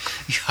 So.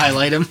 You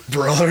highlight them?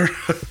 Brother.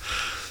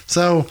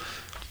 So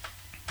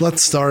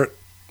let's start.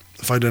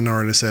 If I didn't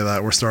already say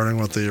that, we're starting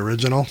with the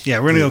original. Yeah,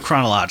 we're going to go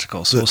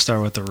chronological, so we'll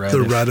start with the red.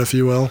 The red, if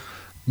you will.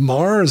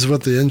 Mars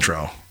with the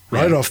intro,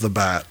 right off the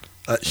bat.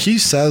 He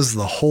says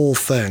the whole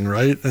thing,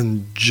 right?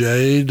 And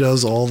Jay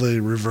does all the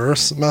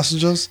reverse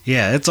messages?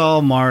 Yeah, it's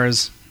all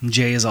Mars.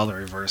 Jay is all the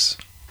reverse.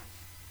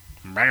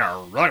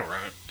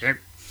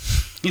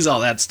 He's all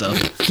that stuff.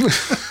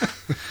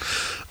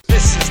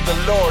 This is the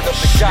Lord of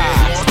the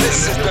gods.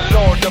 This is the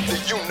Lord of the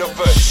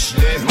universe.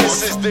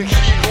 This is the He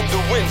whom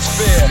the winds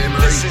fear.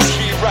 This is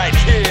He right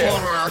here.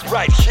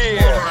 Right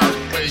here.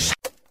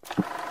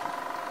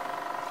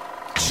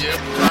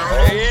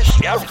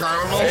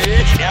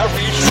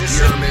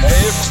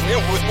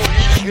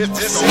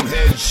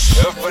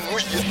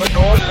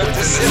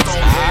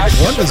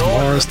 What is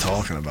Mars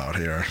talking about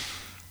here?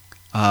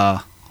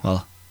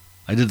 Well,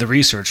 I did the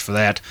research for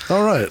that.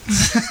 All right.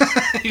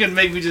 You can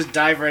make me just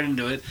dive right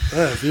into it.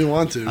 Yeah, if you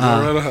want to, go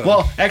right ahead.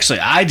 Well, actually,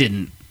 I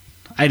didn't.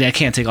 I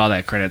can't take all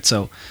that credit.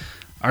 So,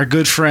 our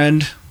good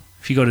friend,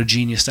 if you go to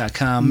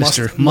genius.com,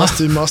 Mr.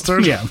 Musty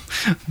Mustard? Yeah.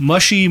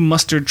 Mushy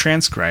Mustard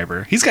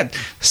Transcriber. He's got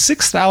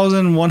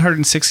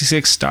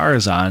 6,166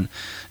 stars on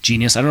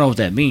Genius. I don't know what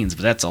that means,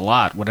 but that's a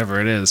lot,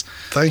 whatever it is.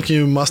 Thank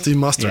you, Musty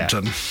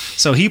Mustardton. Yeah.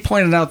 So, he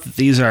pointed out that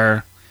these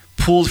are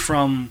pulled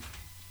from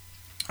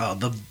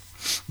the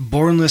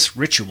Bornless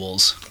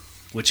Rituals,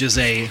 which is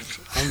a...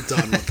 I'm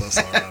done with this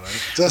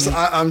already.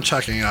 I'm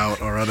checking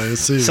out already.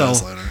 See you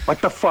guys later.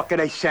 What the fuck are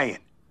they saying?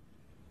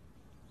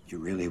 You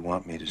really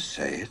want me to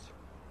say it?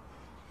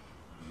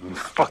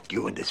 Fuck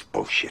you and this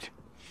bullshit.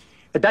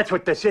 But that's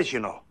what this is, you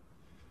know.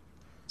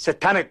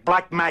 Satanic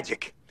black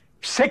magic.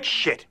 Sick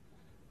shit.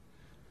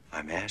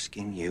 I'm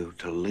asking you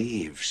to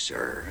leave,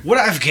 sir. What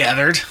I've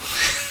gathered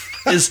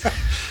is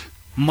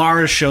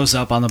Mars shows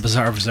up on the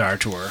Bizarre Bazaar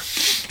tour.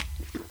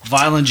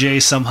 Violent J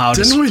somehow...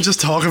 Didn't we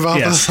just talk about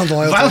this on the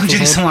last Violent J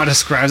episode? somehow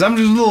describes... I'm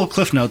doing little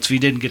cliff notes if you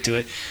didn't get to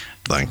it.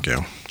 Thank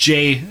you.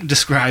 Jay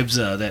describes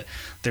that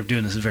they're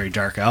doing this very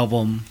dark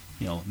album,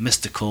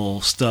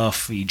 mystical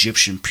stuff,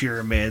 Egyptian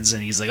pyramids,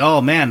 and he's like,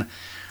 oh man,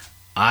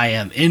 I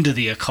am into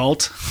the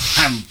occult.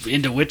 I'm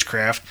into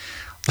witchcraft.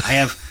 I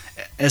have,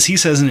 as he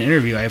says in an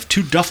interview, I have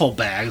 2 duffel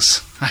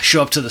bags. I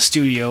show up to the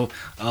studio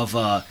of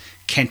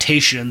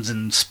cantations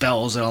and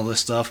spells and all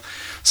this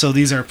stuff. So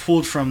these are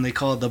pulled from, they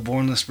call it the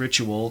Bornless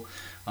Ritual.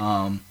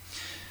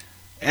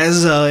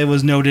 As it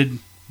was noted,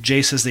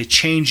 Jay says they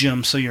change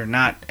them so you're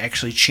not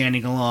actually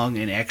chanting along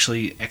and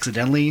actually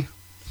accidentally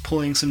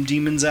pulling some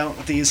demons out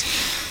with these.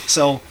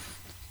 So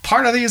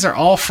part of these are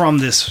all from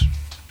this.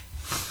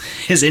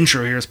 His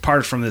intro here is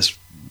part from this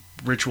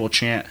ritual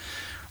chant.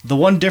 The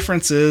one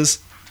difference is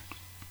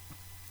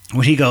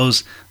when he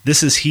goes,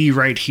 "This is he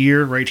right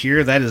here, right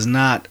here." That is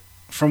not,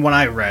 from what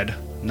I read,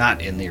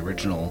 not in the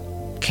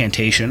original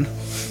cantation.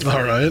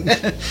 All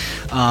right.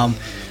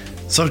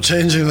 So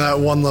changing that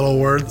one little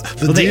word.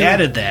 They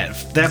added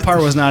that. That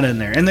part was not in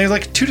there. And they're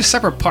like two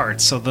separate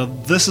parts. So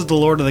this is the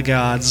Lord of the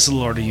Gods, this is the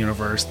Lord of the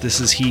Universe,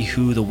 this is he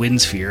who the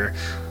winds fear.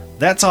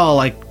 That's all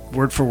like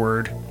word for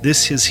word.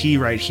 This is he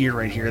right here,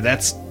 right here.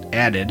 That's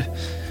added.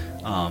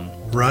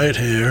 Right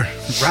here.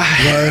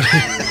 Right.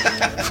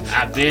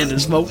 I've been to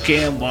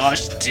Spokane,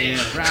 Washington,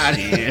 right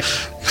here.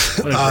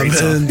 What a I'm great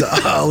song. in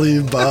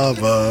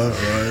Alibaba,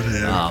 right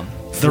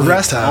here. The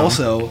rest Town.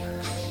 also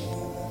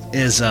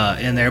is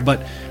in there,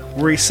 but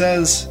where he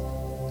says,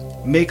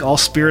 "Make all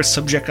spirits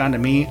subject unto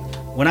me."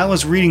 When I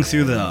was reading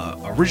through the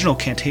original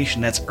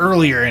cantation, that's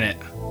earlier in it.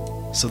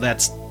 So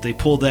they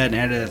pulled that and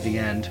added it at the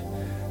end.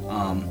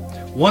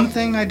 One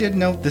thing I did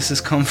note, this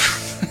has come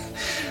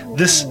from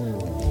this.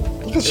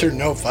 Look at your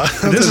notebook.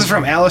 This is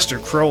from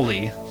Aleister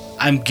Crowley.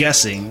 I'm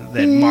guessing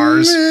that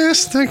Mars.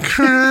 Mr.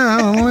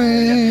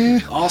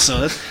 Crowley. Also,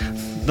 that's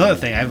another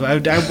thing. I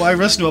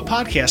listened to a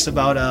podcast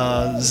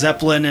about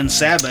Zeppelin and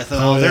Sabbath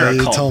and all their you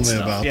occult told me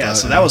stuff. about yeah, that,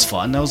 so yeah. that was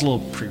fun. That was a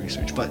little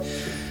pre-research, but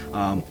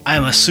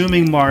I'm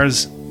assuming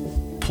Mars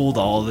pulled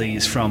all of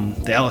these from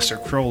the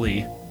Aleister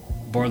Crowley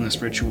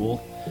Bornless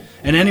Ritual.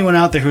 And anyone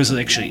out there who's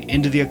actually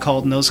into the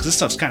occult knows, because this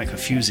stuff's kind of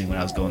confusing when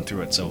I was going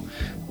through it. So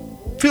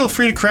feel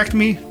free to correct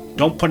me.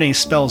 Don't put any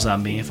spells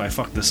on me if I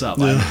fuck this up.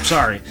 Yeah. I'm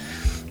sorry.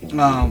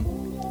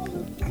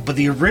 But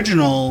the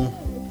original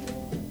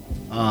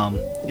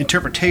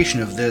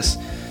interpretation of this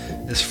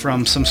is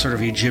from some sort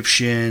of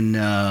Egyptian,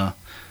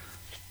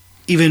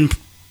 even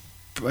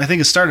I think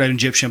it started in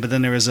Egyptian, but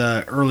then there was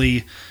a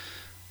early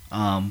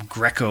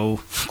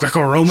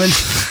Greco-Roman,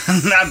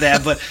 not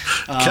that, but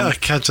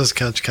Catch as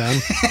catch can.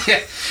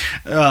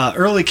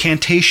 early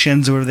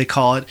cantations, or whatever they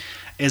call it,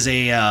 is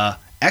a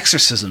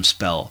exorcism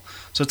spell.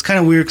 So it's kind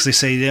of weird because they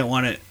say they didn't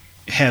want to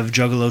have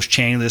juggalos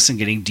chanting this and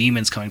getting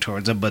demons coming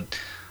towards them, but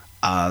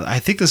I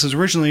think this was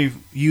originally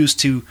used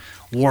to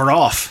ward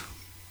off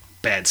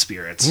bad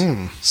spirits.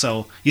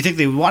 So you think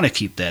they would want to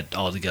keep that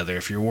all together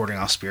if you're warding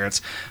off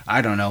spirits.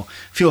 I don't know.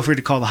 Feel free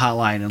to call the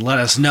hotline and let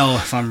us know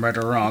if I'm right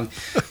or wrong.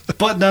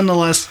 But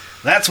nonetheless,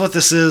 that's what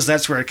this is.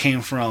 That's where it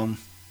came from.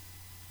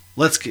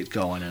 Let's get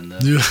going.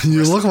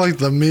 You look like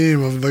the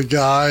meme of the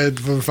guy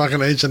from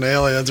fucking Ancient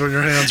Aliens when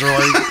your hands are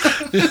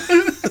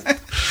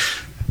like...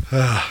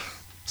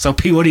 So,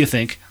 P, what do you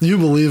think? You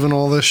believe in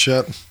all this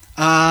shit?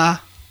 I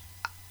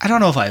don't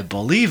know if I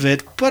believe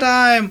it, but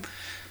I'm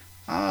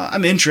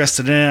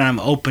interested in it. I'm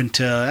open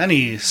to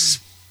any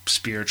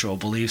spiritual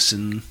beliefs,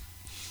 and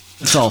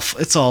it's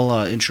all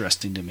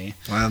interesting to me.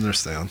 I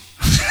understand.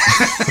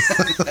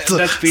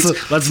 That's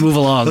Pete's. Let's move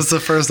along. That's the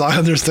first I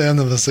understand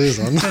of the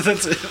season.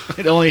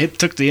 It only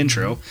took the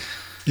intro.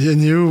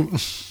 And you...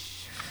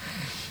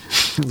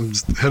 I'm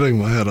just hitting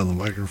my head on the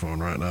microphone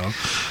right now.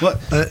 What?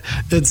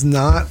 It's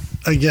not...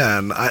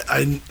 Again,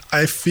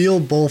 I feel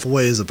both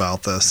ways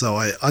about this, so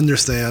I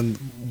understand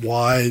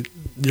why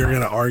you're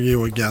going to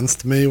argue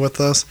against me with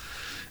this.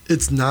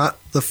 It's not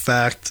the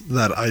fact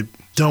that I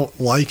don't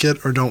like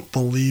it or don't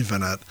believe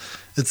in it.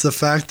 It's the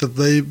fact that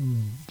they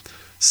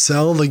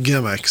sell the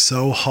gimmick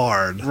so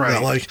hard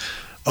that, like,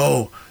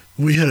 oh,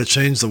 we had to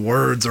change the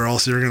words or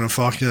else you're going to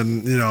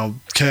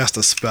fucking, cast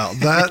a spell.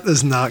 That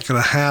is not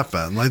going to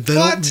happen. Like, they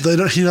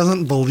don't, he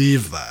doesn't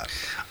believe that.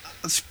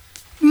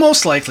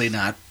 Most likely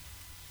not.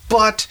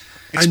 But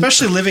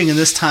especially living in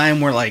this time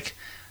where, like,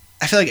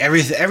 I feel like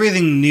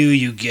everything new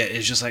you get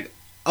is just like,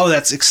 oh,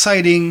 that's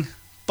exciting,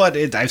 but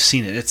I've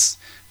seen it. It's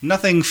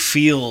nothing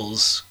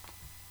feels,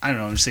 I don't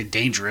know, say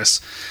dangerous.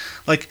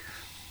 Like,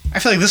 I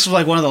feel like this was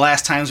like one of the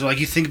last times where,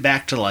 like, you think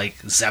back to like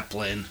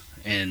Zeppelin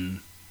and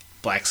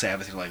Black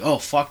Sabbath, you're like, oh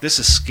fuck, this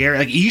is scary.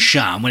 Like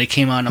Esham when it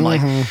came on, I'm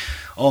like,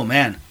 oh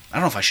man, I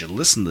don't know if I should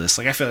listen to this.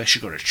 Like, I feel like I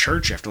should go to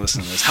church after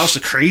listening to this. House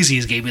of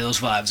Crazies gave me those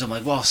vibes. I'm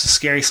like, well, this is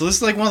scary. So this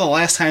is like one of the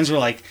last times where,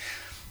 like,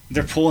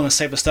 they're pulling this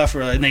type of stuff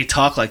where, and they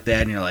talk like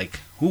that, and you're like,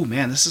 ooh,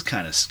 man, this is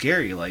kind of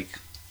scary. Like,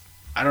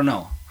 I don't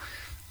know.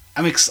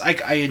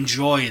 I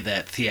enjoy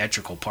that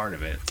theatrical part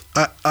of it.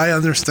 I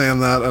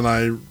understand that, and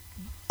I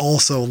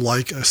also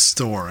like a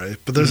story.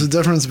 But there's a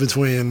difference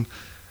between,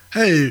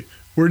 hey,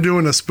 we're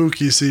doing a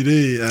spooky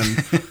CD,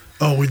 and...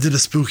 oh, we did a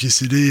spooky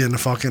CD and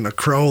fucking a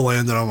crow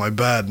landed on my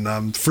bed and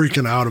I'm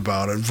freaking out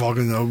about it.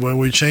 Fucking when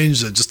we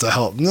changed it just to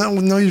help.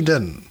 No, you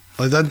didn't.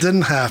 Like, that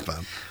didn't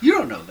happen. You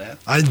don't know that.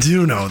 I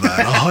do know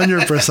that.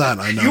 100%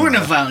 I know. You were in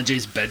that. a Violent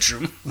J's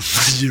bedroom.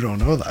 You don't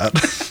know that.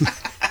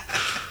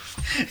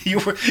 You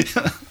were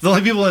the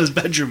only people in his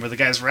bedroom were the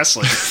guys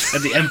wrestling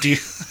at the empty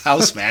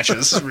house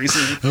matches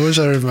recently. I wish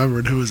I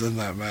remembered who was in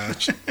that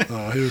match.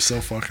 Oh, he was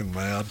so fucking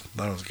mad.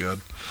 That was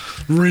good.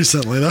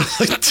 Recently, that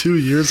was like 2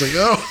 years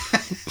ago.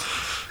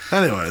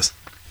 Anyways.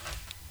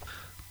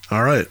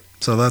 All right.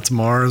 So that's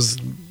Mars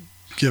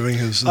giving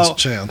his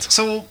chance.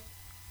 So,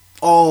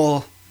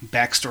 all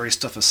backstory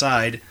stuff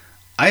aside,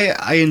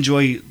 I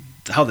enjoy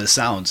how this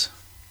sounds.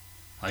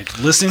 Like,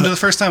 listening to the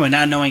first time and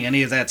not knowing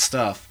any of that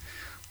stuff.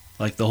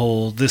 Like the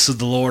whole, this is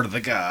the Lord of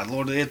the God.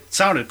 Lord, it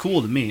sounded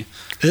cool to me.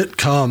 It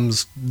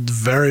comes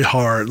very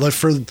hard. Like,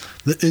 for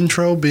the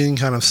intro being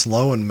kind of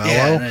slow and mellow,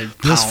 Yeah, and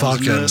this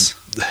fucking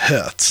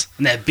hits.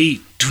 And that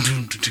beat.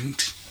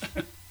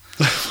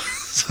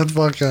 Is that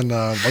fucking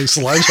like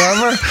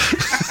Sledgehammer?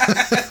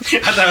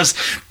 I thought it was,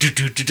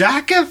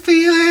 I can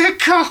feel it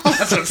call.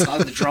 That's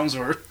what the drums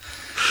were.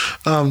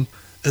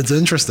 It's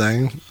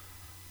interesting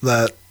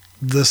that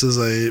this is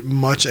a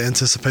much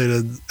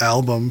anticipated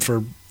album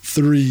for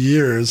 3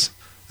 years,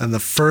 and the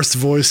first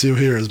voice you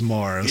hear is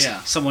Mars.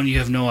 Yeah, someone you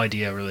have no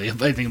idea really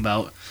anything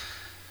about.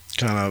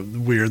 Kind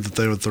of weird that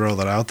they would throw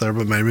that out there,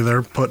 but maybe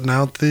they're putting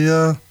out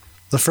the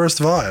first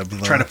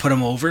vibe. Try to put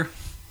him over.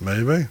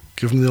 Maybe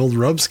give him the old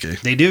Rubsky.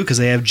 They do, because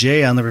they have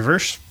Jay on the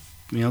reverse.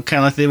 You know, kind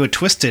of like they would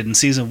Twisted in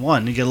season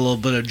 1. You get a little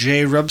bit of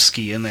Jay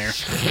Rubsky in there,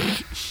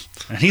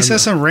 and he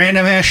says some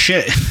random ass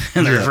shit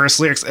in the reverse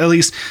lyrics. At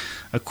least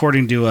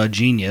according to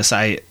Genius.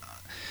 I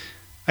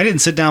didn't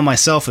sit down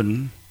myself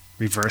and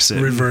reverse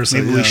it.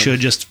 Maybe we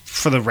should, just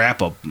for the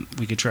wrap up.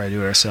 We could try to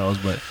do it ourselves,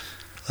 but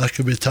that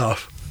could be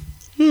tough.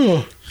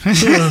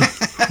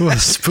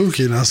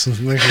 Spookiness is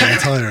making me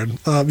tired.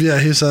 Yeah,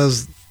 he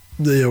says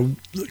the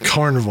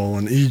carnival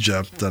in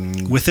Egypt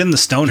and within the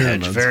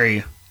Stonehenge. pyramids.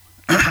 Very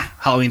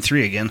Halloween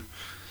 3 again.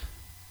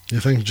 You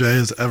think Jay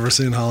has ever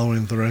seen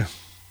Halloween 3?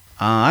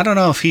 I don't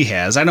know if he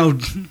has. I know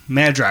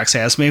Madrox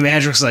has. Maybe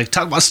Madrox is like,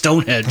 talk about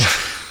Stonehenge.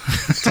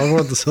 Talk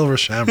about the Silver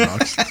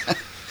Shamrocks.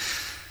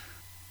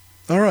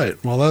 All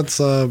right. Well,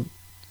 that's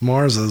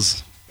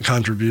Mars's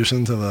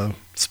contribution to the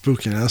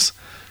spookiness.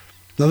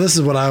 Now, this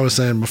is what I was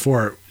saying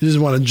before. You just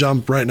want to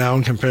jump right now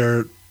and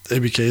compare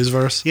ABK's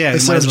verse? Yeah.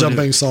 Instead of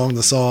jumping song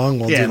to song.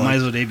 We'll do might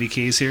as well do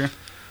ABK's here.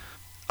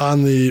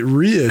 On the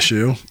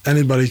reissue,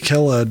 Anybody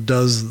Killa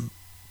does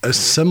a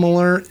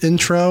similar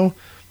intro.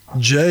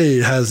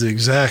 Jay has the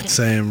exact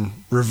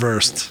same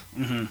reversed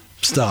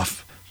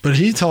stuff. But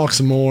he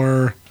talks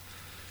more,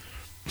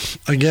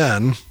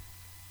 again,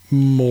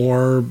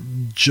 more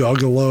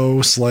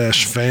juggalo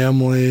 /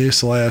 family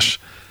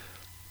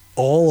 /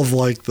 all of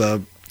like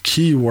the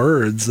key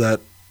words that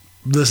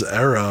this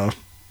era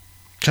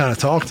kind of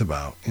talked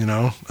about, you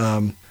know?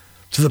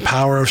 To the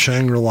power of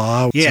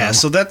Shangri-La. Yeah,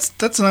 so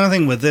that's another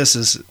thing with this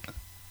is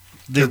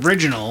the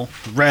original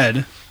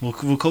Red. We'll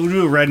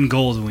do a Red and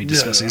Gold when we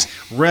discuss these.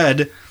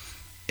 Red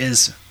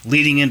is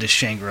leading into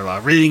Shangri-La,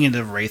 leading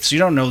into Wraith. So you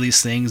don't know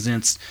these things, and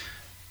it's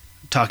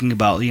talking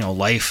about, you know,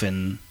 life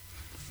and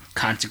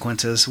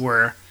consequences.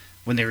 Where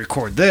when they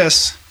record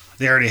this,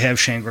 they already have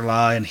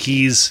Shangri-La, and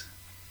he's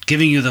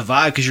giving you the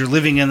vibe because you're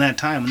living in that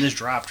time. When this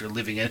dropped, you're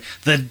living in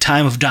the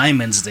time of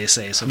diamonds, they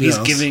say. So he's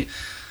giving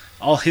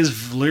all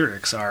his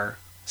lyrics are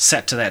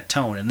set to that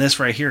tone, and this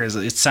right here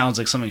it sounds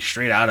like something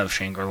straight out of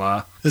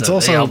Shangri-La. It's the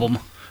also album.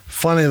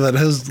 Funny that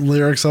his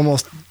lyrics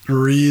almost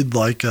read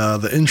like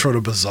the intro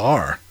to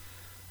Bizarre.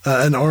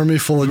 An army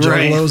full of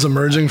juggalos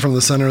emerging from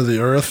the center of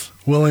the earth,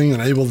 willing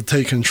and able to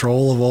take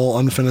control of all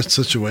unfinished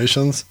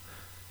situations.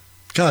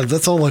 God,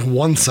 that's all like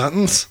one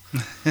sentence.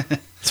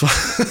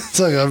 It's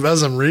like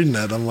as I'm reading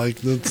it, I'm like,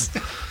 that's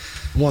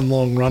one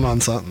long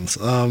run-on sentence.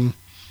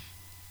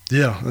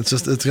 Yeah,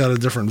 it's got a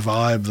different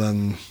vibe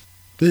than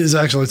he's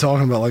actually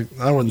talking about. Like,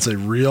 I wouldn't say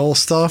real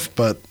stuff,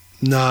 but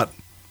not,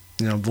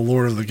 you know, the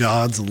Lord of the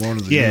Gods, the Lord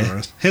of the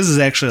Universe. His is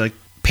actually like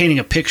painting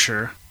a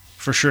picture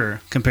for sure,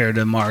 compared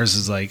to Mars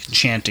is like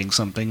chanting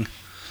something.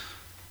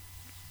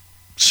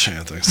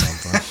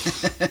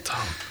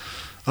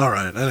 All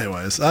right.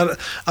 Anyways, I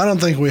don't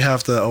think we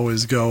have to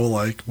always go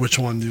like which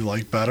one do you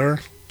like better.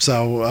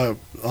 So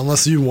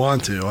unless you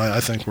want to, I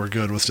think we're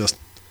good with just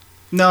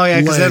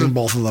laying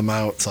both of them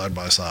out side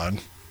by side.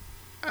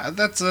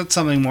 That's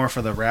something more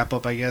for the wrap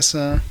up, I guess.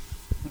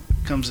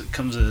 Comes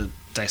to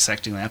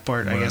dissecting that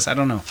part. Right. I guess I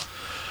don't know.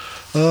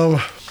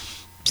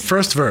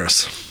 First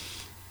verse,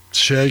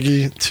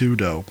 Shaggy 2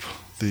 Dope,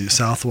 the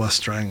Southwest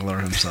Strangler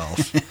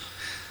himself.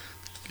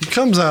 He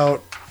comes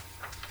out.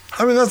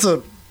 I mean,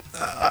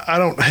 I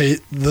don't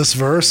hate this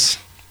verse.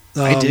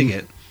 I dig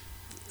it.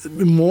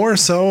 More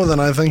so than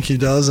I think he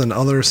does in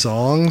other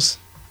songs.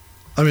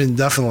 I mean,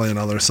 definitely in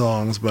other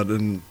songs, but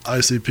in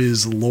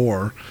ICP's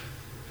lore,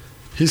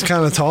 he's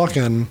kind of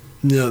talking,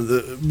 you know,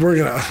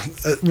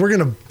 we're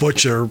gonna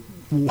butcher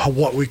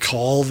what we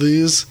call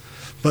these,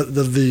 but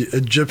the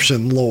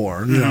Egyptian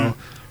lore, you know,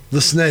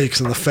 the snakes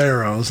and the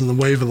pharaohs and the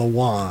wave of the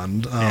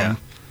wand.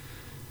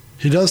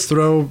 He does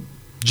throw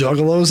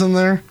juggalos in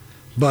there,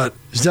 but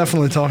he's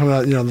definitely talking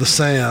about, you know, the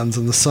sands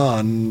and the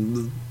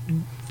sun,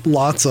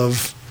 lots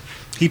of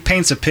He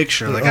paints a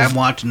picture. Like, I'm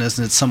watching this,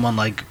 and it's someone,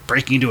 like,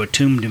 breaking into a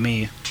tomb to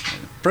me.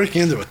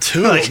 Breaking into a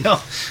tomb? Like,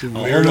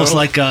 almost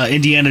like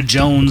Indiana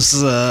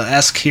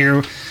Jones-esque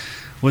here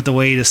with the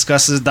way he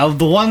discusses. The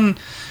one,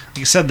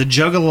 like I said, the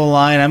Juggalo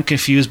line, I'm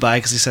confused by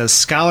because he says,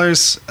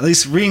 scholars, at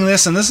least reading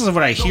this, and this is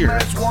what I hear.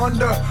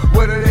 Wonder,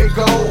 where do they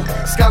go?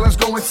 Scholars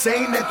go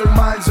insane at their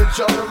minds are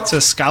juggalos. It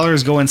says,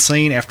 scholars go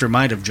insane after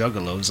mind of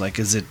juggalos. Like,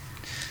 is it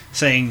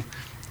saying,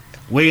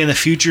 way in the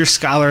future,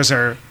 scholars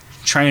are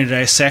trying to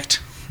dissect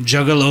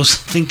juggalos'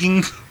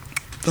 thinking?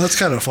 That's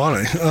kind of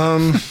funny.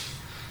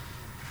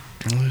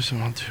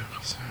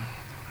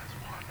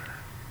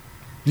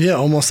 Yeah,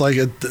 almost like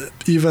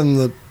even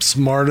the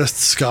smartest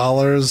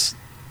scholars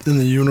in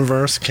the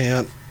universe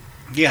can't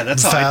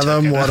that's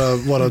fathom what a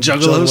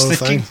Juggalo's Juggalo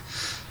thinking.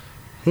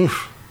 thing.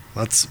 Oof,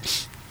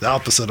 that's the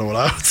opposite of what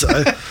I would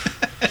say.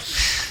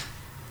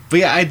 But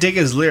yeah, I dig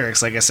his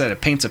lyrics. Like I said, it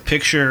paints a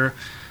picture.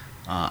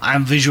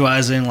 I'm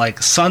visualizing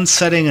like sun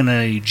setting in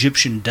an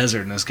Egyptian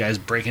desert, and this guy's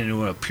breaking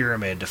into a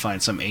pyramid to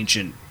find some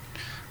ancient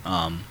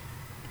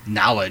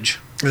knowledge.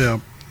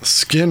 Yeah.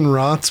 Skin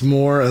rots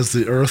more as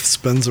the earth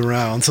spins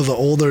around. So the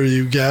older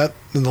you get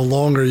and the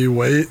longer you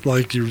wait,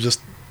 like you're just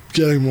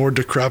getting more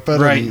decrepit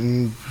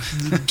and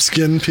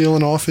skin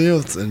peeling off you.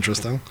 It's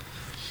interesting.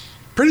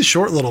 Pretty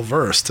short little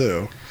verse,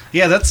 too.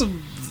 Yeah, that's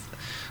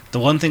the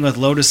one thing with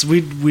Lotus.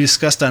 We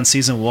discussed on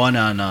season 1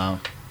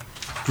 on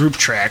group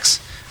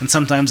tracks, and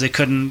sometimes they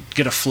couldn't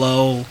get a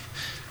flow.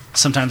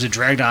 Sometimes it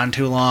dragged on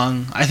too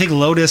long. I think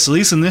Lotus, at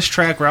least in this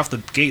track, right off the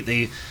gate,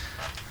 they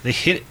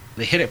hit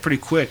it pretty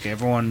quick.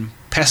 Everyone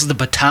passes the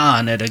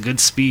baton at a good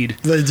speed.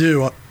 They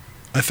do.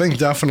 I think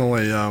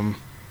definitely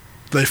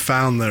they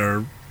found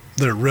their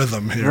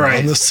rhythm here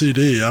on this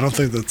CD. I don't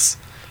think that's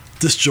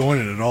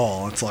disjointed at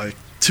all. It's like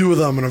 2 of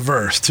them in a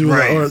verse, 2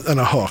 and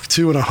a hook,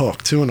 2 and a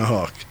hook, 2 and a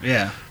hook.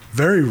 Yeah.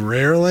 Very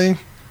rarely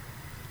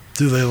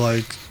do they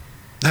like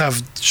have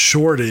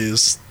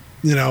shorties,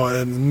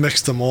 and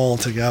mix them all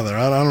together.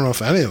 I don't know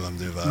if any of them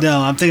do that.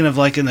 No, I'm thinking of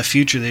like in the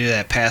future they do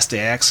that Past the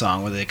Axe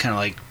song where they kind of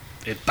like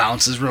it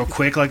bounces real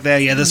quick like that.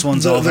 Yeah, this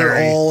one's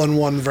they're all in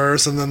one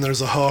verse, and then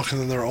there's a hook, and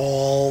then they're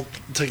all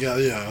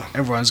together. Yeah,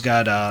 everyone's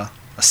got a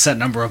set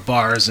number of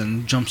bars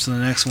and jumps to the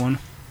next one.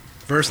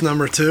 Verse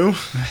number 2,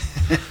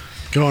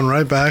 going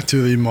right back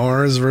to the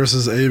Mars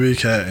versus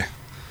ABK.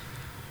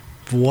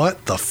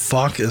 What the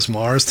fuck is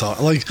Mars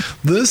talking? Like,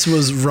 this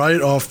was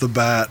right off the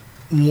bat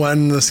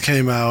when this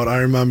came out. I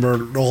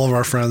remember all of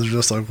our friends were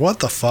just like, "What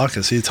the fuck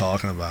is he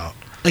talking about?"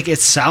 Like, it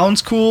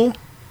sounds cool.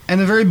 And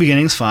the very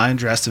beginning's fine,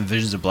 dressed in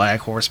Visions of Black,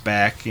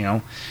 horseback,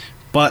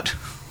 But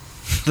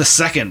the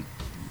second...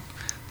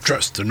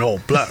 Dressed in all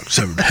black,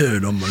 7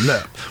 head on my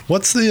lap.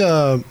 What's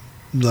the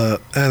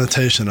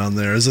annotation on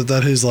there? Is it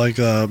that he's like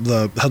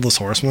the Headless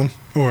Horseman?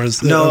 Or am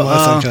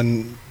I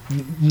thinking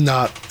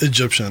not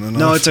Egyptian enough?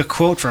 No, it's a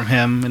quote from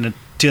him in a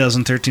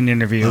 2013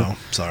 interview. Oh,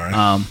 sorry.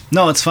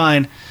 No, it's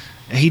fine.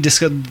 He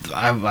discussed...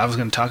 I was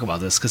going to talk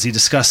about this, because he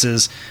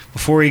discusses,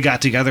 before he got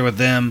together with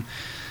them,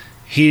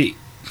 he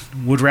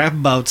would rap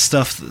about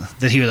stuff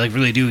that he would like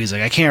really do. He's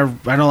like, I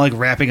don't like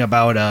rapping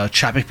about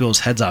chopping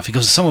people's heads off. He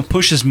goes, if someone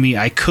pushes me,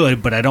 I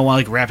could, but I don't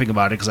like rapping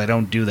about it because I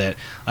don't do that.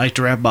 I like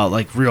to rap about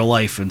like real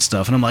life and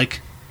stuff. And I'm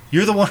like,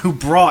 you're the one who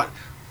brought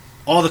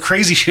all the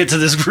crazy shit to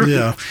this group.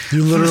 Yeah,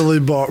 you literally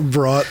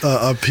brought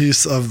a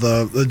piece of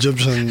the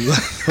Egyptian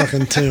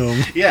fucking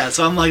tomb. Yeah,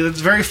 so I'm like,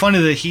 it's very funny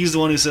that he's the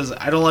one who says,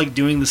 I don't like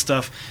doing this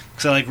stuff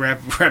because I like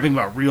rapping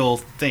about real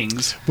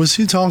things. Was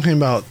he talking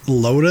about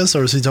Lotus,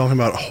 or was he talking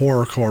about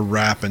horrorcore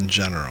rap in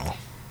general?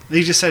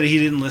 He just said he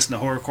didn't listen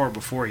to horrorcore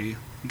before he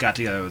got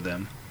together with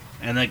them.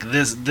 And like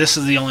this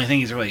is the only thing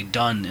he's really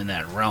done in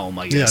that realm,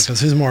 I guess. Yeah, because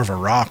he's more of a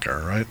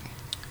rocker, right?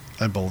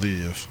 I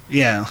believe.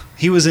 Yeah,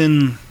 he was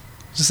in...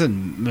 just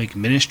in like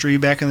Ministry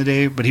back in the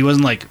day, but he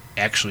wasn't like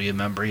actually a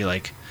member. He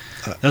like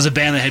there was a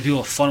band that had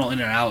people funnel in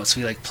and out, so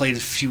he like played a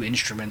few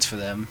instruments for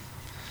them.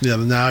 Yeah,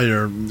 but now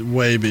you're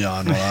way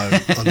beyond what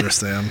I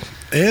understand.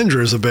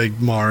 Andrew's a big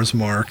Mars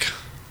mark.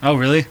 Oh,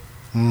 really?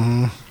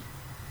 Mm-hmm.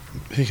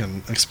 He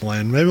can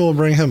explain. Maybe we'll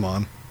bring him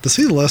on. Does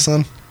he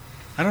listen?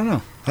 I don't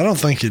know. I don't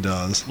think he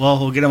does. Well,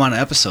 we'll get him on an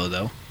episode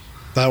though.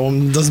 That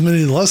one doesn't mean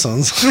he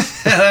listens.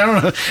 I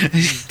don't know.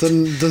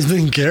 Doesn't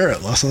mean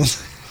Garrett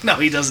listens. No,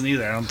 he doesn't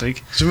either, I don't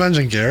think. Did you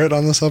mention Garrett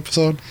on this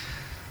episode?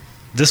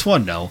 This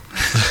one, no.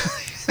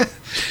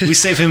 We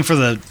save him for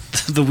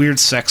the weird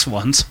sex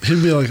ones.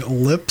 He'd be like,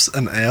 lips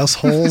and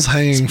assholes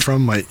hanging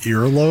from my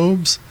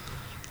earlobes.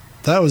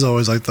 That was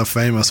always like the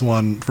famous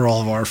one for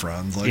all of our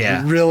friends. Like,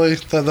 yeah. Really?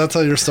 That's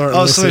how you're starting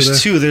Oh, this so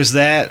there's CD? 2. There's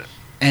that,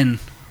 and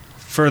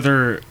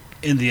further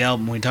in the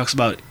album, when he talks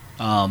about...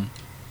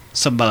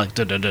 something about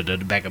like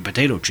the bag of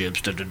potato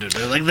chips, like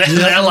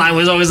that line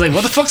was always like,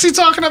 what the fuck's he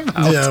talking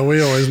about? Yeah,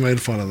 we always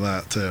made fun of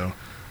that too.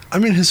 I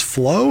mean, his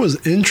flow is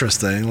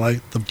interesting,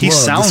 like the blood,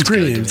 the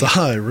screams, the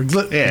high,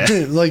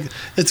 like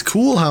it's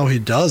cool how he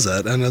does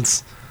it, and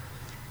it's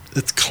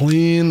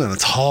clean and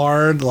it's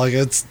hard, like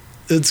it's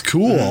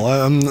cool.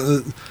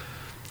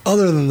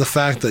 Other than the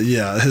fact that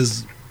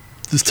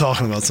he's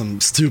talking about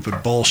some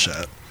stupid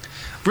bullshit.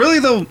 Really,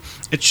 though,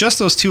 it's just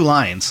those 2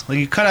 lines. Like,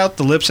 you cut out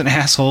the lips and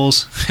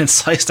assholes and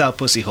sliced out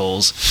pussy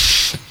holes.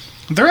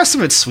 The rest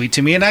of it's sweet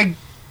to me, and I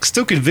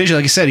still can visualize,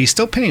 like you said, he's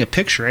still painting a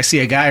picture. I see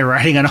a guy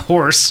riding on a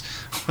horse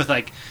with,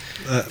 like,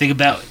 think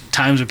about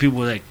times when people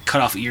would, like,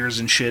 cut off ears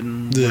and shit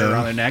and wear it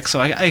around their neck. So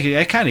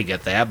I kind of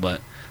get that,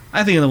 but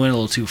I think it went a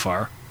little too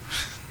far.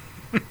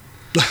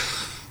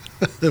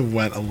 It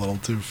went a little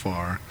too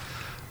far.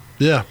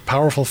 Yeah,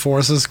 powerful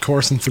forces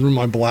coursing through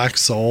my black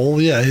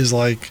soul. Yeah, he's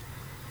like,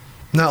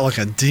 not like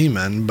a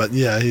demon, but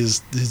yeah,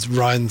 he's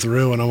riding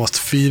through and almost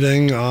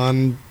feeding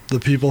on the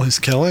people he's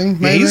killing.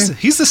 Maybe? Yeah,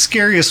 he's the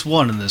scariest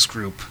one in this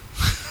group.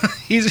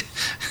 he's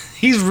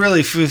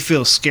really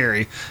feels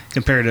scary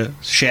compared to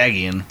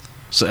Shaggy, and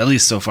so at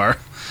least so far.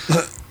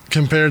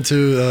 Compared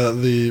to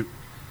the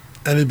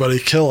Anybody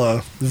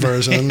Killa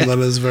version, that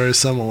is very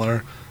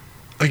similar.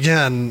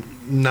 Again,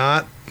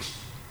 not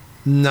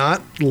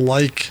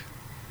like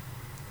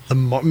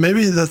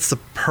maybe that's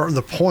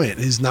the point.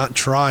 He's not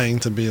trying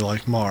to be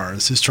like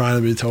Mars. He's trying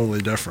to be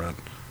totally different.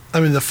 I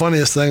mean, the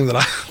funniest thing that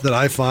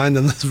I find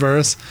in this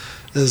verse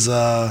is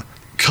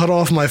cut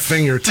off my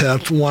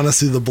fingertip, want to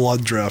see the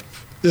blood drip.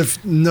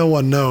 If no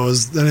one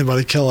knows,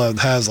 Anybody Killa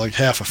has like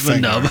half a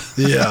finger. The nub.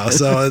 Yeah,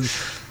 so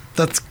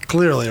that's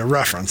clearly a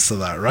reference to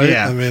that, right?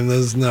 Yeah. I mean,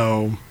 there's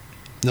no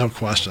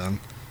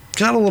question.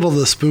 Got a little of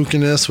the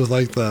spookiness with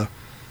like the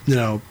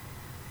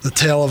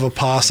tail of a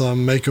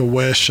possum, make a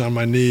wish on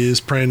my knees,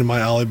 praying to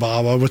my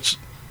Alibaba, which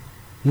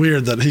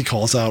weird that he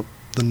calls out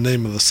the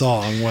name of the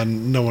song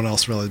when no one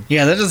else really.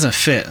 Yeah, that doesn't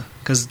fit,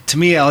 because to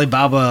me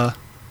Alibaba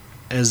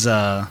is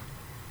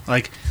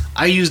like,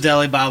 I used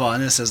Alibaba on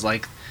this as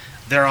like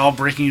they're all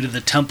breaking into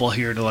the temple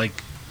here to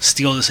like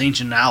steal this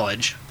ancient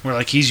knowledge, where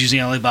like he's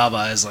using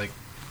Alibaba as like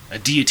a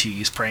deity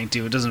he's praying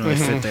to. It doesn't really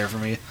fit there for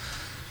me.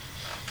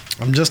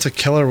 I'm just a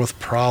killer with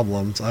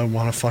problems I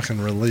want to fucking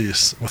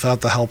release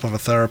without the help of a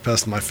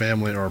therapist, my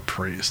family, or a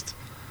priest.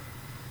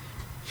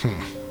 Is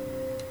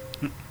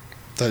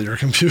that your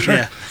computer?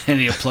 Yeah, and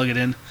you plug it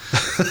in.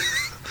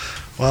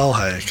 Well,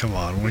 hey, come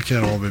on. We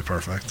can't all be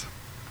perfect.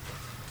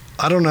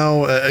 I don't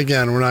know.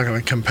 Again, we're not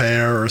going to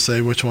compare or say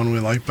which one we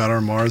like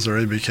better, Mars or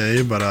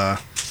ABK, but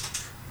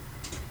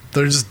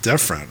they're just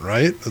different,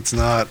 right? It's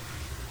not...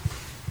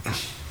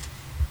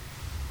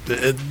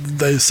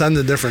 they send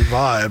a different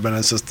vibe, and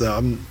it's just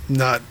I'm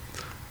not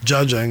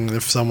judging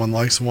if someone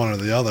likes one or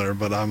the other,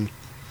 but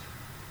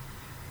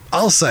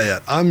I'll say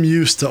it. I'm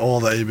used to all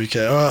the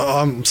ABK.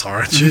 I'm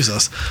sorry,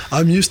 Jesus.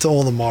 I'm used to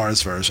all the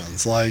Mars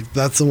versions. Like,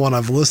 that's the one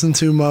I've listened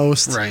to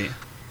most. Right.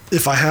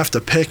 If I have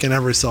to pick in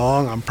every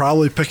song, I'm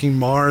probably picking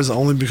Mars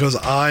only because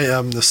I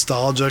am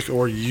nostalgic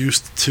or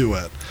used to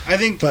it. I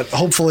think, but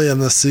hopefully in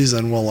this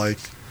season we'll like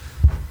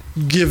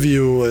give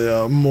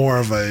you more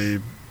of a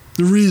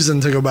reason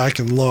to go back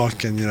and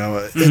look and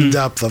in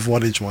depth of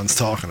what each one's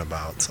talking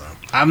about. So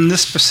on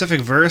this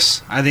specific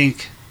verse, I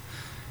think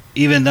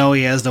even though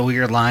he has the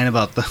weird line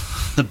about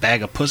the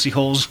bag of pussy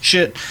holes and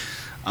shit,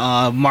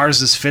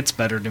 Mars's fits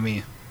better to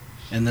me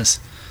in this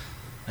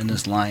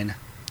line.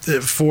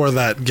 For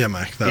that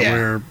gimmick that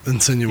we're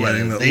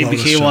insinuating. Yeah, that the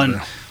Lotus ABK should one be.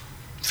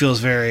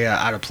 feels very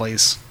out of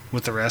place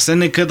with the rest,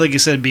 and it could, like you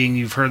said, being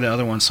you've heard the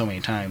other one so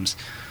many times.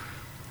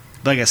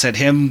 Like I said,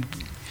 him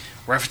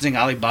referencing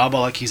Alibaba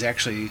like he's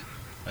actually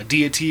a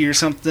deity or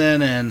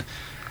something, and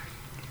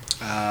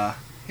I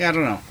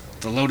don't know.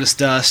 The Lotus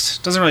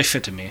Dust doesn't really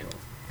fit to me.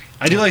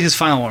 I do like his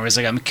final one where he's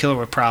like, I'm a killer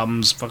with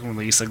problems, fucking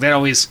release. Like, that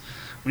always,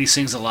 when he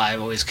sings it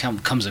live, always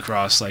comes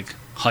across like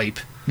hype.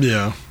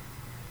 Yeah.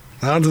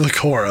 Out to the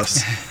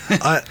chorus.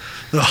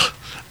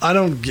 I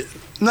don't get,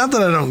 not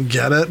that I don't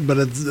get it, but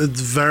it's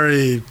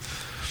very,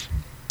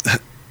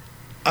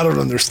 I don't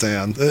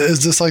understand.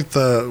 Is this like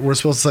we're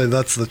supposed to say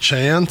that's the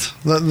chant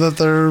that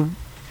they're...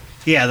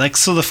 Yeah, like,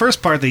 so the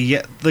first part,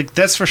 like,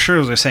 that's for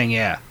sure they're saying,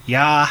 yeah.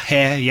 Ya,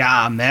 he,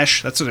 ya,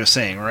 mesh. That's what they're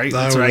saying, right?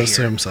 That's I would what I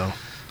assume hear. So.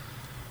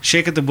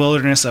 Shake at the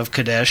wilderness of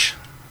Kadesh.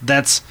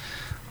 That's,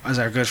 as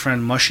our good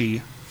friend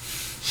Mushy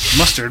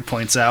Mustard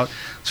points out,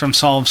 it's from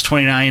Psalms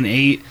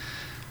 29:8.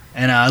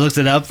 And I looked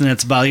it up, and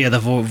it's about, the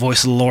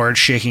voice of the Lord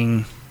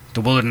shaking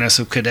the wilderness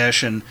of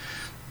Kadesh, and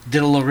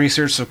did a little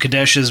research. So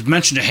Kadesh is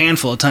mentioned a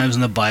handful of times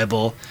in the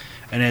Bible,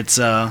 and it's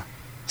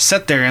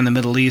set there in the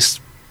Middle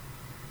East,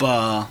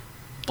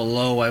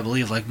 below, I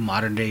believe, like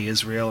modern-day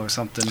Israel or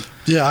something.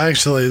 Yeah,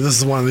 actually, this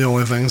is one of the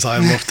only things I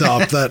looked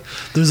up, that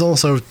there's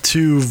also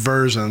two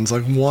versions.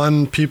 Like,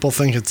 one, people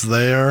think it's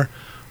there,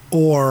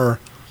 or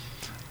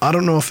I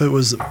don't know if it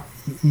was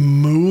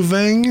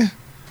moving...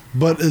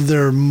 But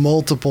there are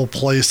multiple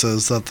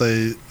places that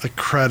they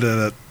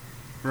accredit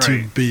it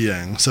to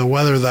being. So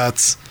whether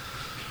that's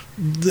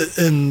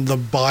in the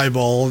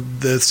Bible,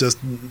 it's just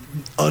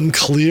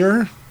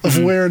unclear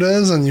of where it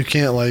is, and you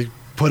can't like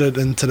put it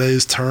in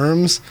today's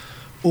terms,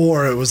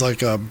 or it was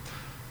like a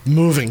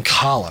moving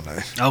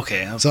colony.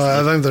 Okay. So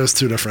I think there's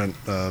two different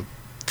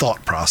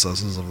thought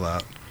processes of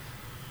that.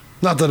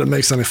 Not that it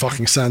makes any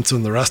fucking sense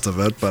in the rest of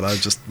it, but I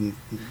just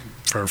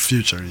for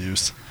future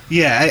use.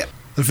 Yeah.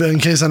 In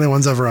case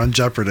anyone's ever on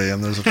Jeopardy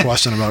and there's a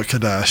question about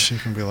Kadesh, you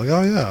can be like,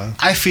 oh, yeah.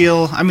 I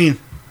feel,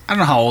 I don't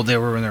know how old they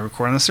were when they were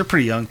recording this. They're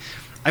pretty young.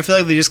 I feel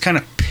like they just kind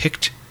of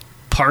picked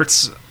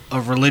parts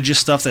of religious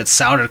stuff that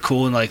sounded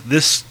cool and like,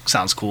 this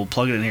sounds cool,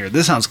 plug it in here.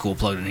 This sounds cool,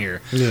 plug it in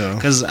here. Yeah.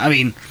 Because, I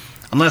mean,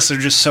 unless they're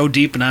just so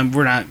deep and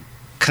we're not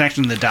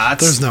connecting the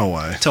dots. There's no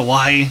way. To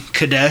why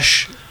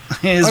Kadesh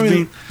is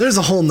being... there's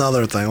a whole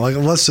nother thing. Like,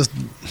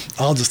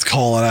 I'll just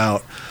call it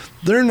out.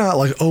 They're not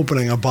like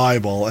opening a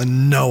Bible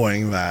and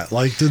knowing that.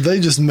 Like, did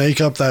they just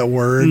make up that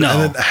word? No.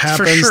 And it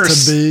happens for sure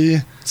to be...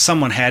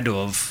 Someone had to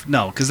have...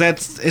 No, because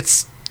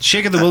it's...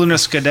 Shake of the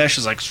Wilderness of Kadesh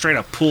is like straight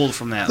up pulled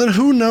from that. Then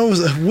who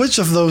knows which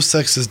of those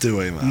 6 is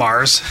doing that?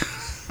 Mars.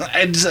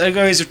 I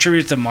always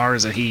attribute it to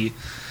Mars that he...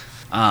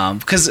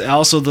 because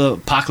also the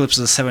Apocalypse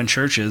of the 7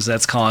 churches,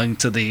 that's calling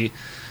to the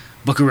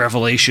Book of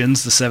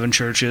Revelations, the 7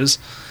 churches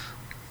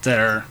that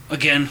are,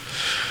 again,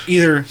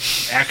 either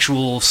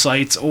actual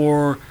sites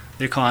or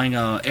they're calling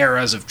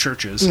eras of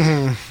churches.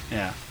 Mm-hmm.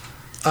 Yeah.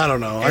 I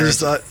don't know.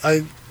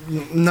 I'm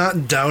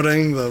not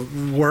doubting the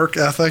work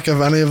ethic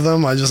of any of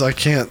them. I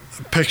can't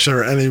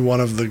picture any one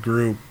of the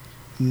group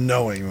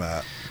knowing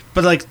that.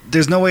 But, like,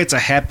 there's no way it's a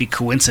happy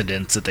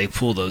coincidence that they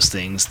pull those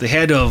things. They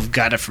had to have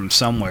got it from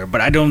somewhere,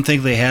 but I don't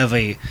think they have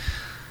I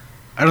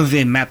don't think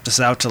they mapped this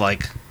out to,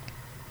 like,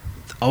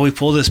 oh, we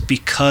pulled this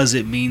because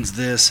it means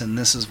this, and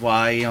this is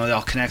why, it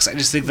all connects. I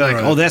just think they're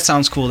like, oh, that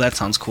sounds cool,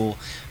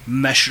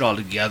 mesh it all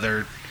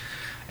together,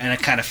 and it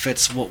kind of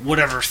fits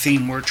whatever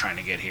theme we're trying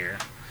to get here.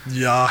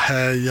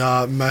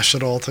 Mesh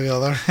it all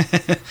together.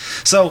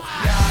 So,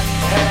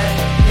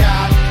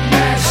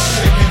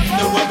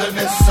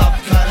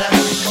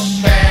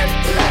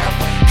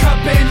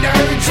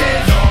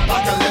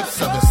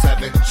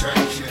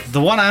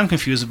 the one I'm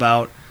confused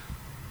about,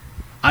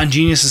 on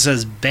Genius it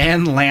says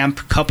Band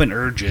Lamp Cup and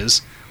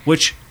Urges,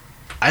 which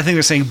I think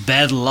they're saying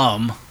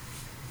Bedlam,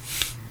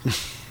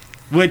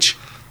 which,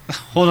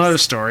 whole other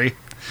story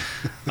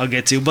I'll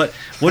get to, but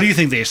what do you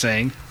think they're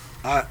saying?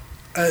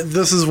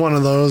 This is one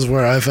of those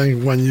where I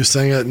think when you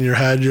sing it in your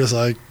head, you're just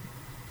like,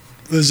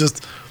 it's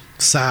just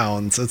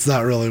sounds. It's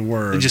not really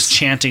words. They're just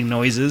chanting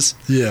noises.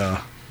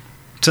 Yeah.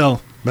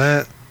 So,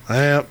 no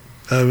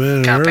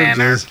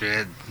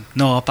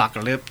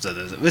apocalypse.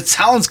 It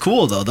sounds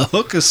cool though. The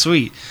hook is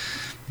sweet.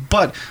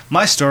 But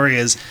my story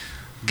is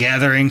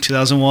Gathering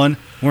 2001.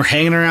 We're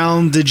hanging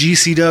around the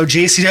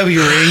JCW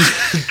ring.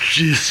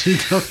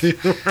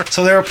 GCW.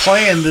 So they were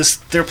playing this.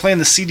 They're playing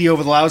the CD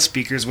over the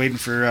loudspeakers, waiting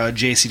for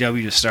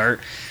JCW to start.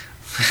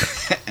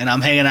 And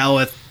I'm hanging out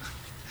with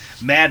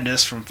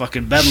Madness from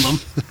fucking Bedlam.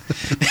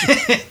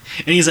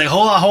 And he's like,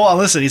 hold on,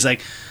 listen. He's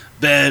like,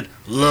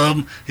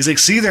 Bedlam. He's like,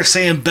 see, they're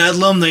saying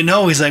Bedlam. They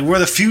know. He's like, we're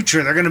the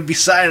future. They're gonna be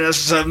signing us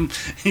for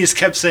something. He just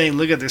kept saying,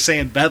 look at, they're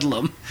saying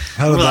Bedlam.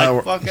 How did we're that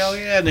like, fuck hell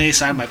yeah! And then he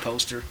signed my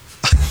poster.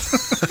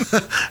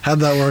 How'd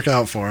that work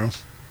out for him?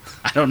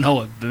 I don't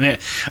know.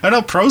 I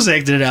know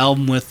Prozac did an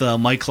album with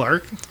Mike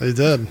Clark. He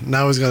did.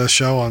 Now he's got a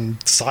show on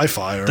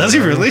Sci-Fi. Does he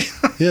really?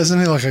 Yeah, isn't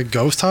he like a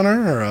ghost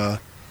hunter or a?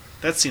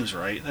 That seems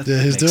right.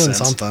 Yeah, he's doing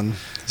something.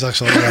 He's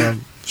actually got a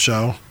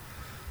show.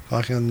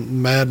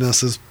 Fucking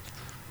Madness is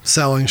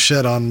selling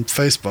shit on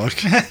Facebook.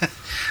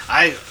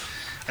 I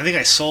think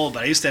I sold,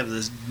 but I used to have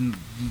this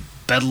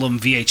Bedlam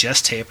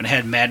VHS tape and it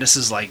had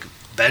Madness's like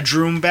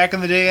bedroom back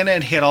in the day in it.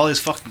 And he had all these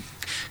fucking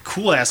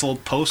cool ass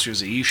old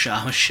posters of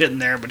Esham and shit in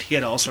there, but he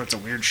had all sorts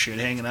of weird shit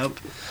hanging up.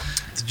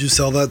 Did you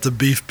sell that to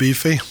Beef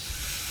Beefy?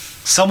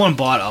 Someone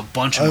bought a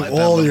bunch of my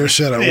all Bedlam. your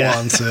shit at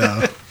once,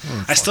 yeah.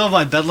 I still have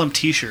my Bedlam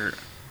t-shirt.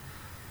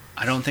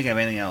 I don't think I have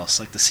anything else,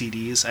 like the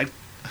CDs. I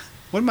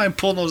wouldn't mind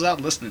pulling those out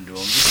and listening to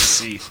them just to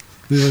see.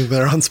 Do you think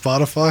they're on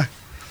Spotify?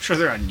 I'm sure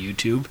they're on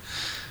YouTube.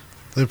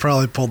 They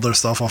probably pulled their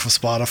stuff off of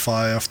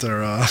Spotify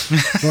after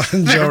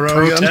Joe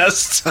Rogan.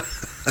 Protests.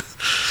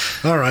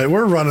 All right,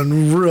 we're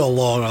running real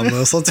long on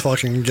this. Let's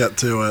fucking get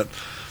to it.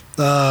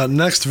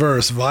 Next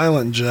verse,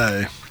 Violent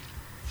J.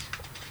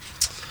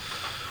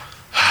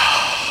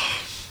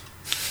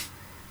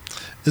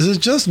 Is it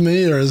just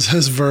me, or is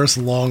his verse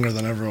longer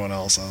than everyone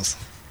else's?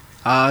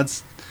 I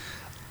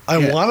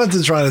wanted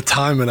to try to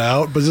time it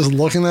out, but just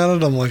looking at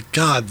it, I'm like,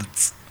 God,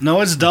 that's... No,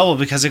 it's double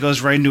because it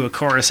goes right into a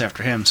chorus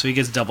after him, so he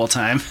gets double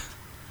time.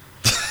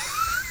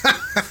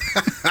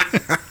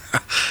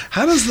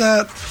 How does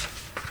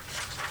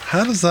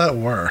that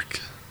work?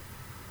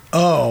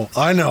 Oh,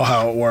 I know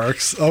how it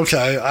works.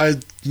 Okay,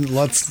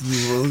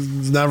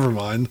 never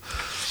mind.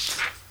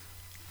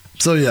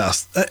 So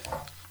yes,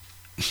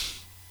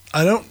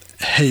 I don't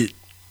hate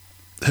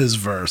his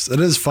verse. It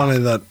is funny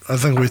that I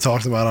think we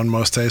talked about on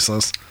Most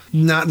Tasteless.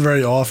 Not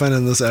very often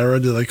in this era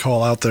do they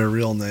call out their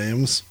real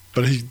names,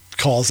 but he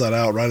calls that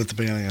out right at the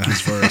beginning of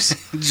his verse.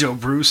 Joe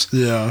Bruce.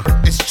 Yeah.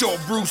 It's Joe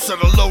Bruce of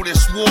the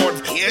Lotus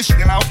Ward.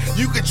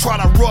 You can try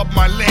to rub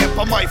my lamp.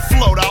 I might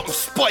float out and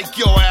spike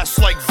your ass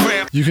like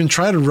vamp. You can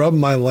try to rub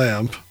my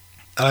lamp,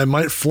 and I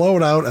might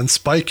float out and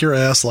spike your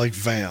ass like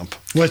vamp.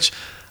 Which,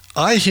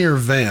 I hear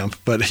vamp,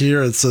 but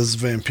here it says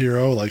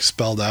vampiro, like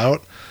spelled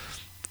out.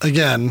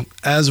 Again,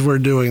 as we're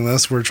doing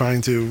this, we're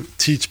trying to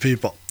teach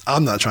people.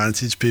 I'm not trying to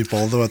teach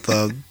people with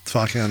the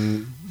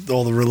fucking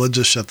all the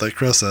religious shit that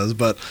Chris says,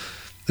 but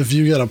if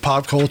you get a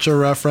pop culture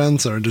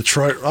reference or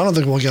Detroit, I don't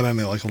think we'll get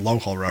any like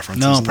local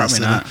references. No, in probably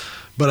this not.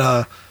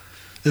 But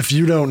if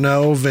you don't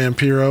know,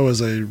 Vampiro is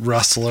a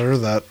wrestler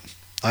that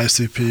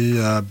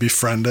ICP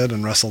befriended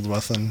and wrestled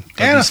with. And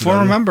a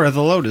former member of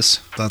the Lotus.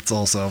 That's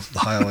also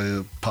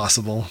highly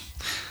possible.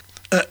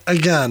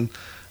 Again,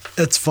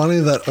 it's funny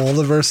that all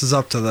the verses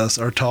up to this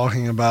are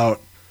talking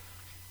about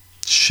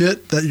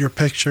shit that you're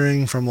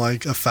picturing from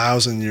like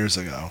 1,000 years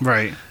ago.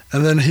 Right.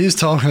 And then he's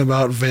talking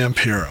about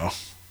Vampiro.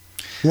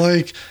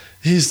 Like,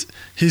 he's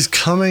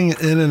coming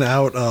in and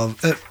out of...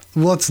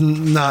 Let's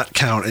not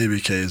count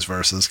ABK's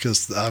verses,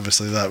 because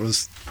obviously that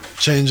was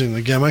changing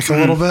the gimmick a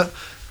little bit.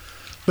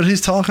 But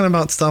he's talking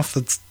about stuff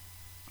that's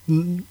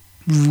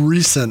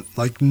recent,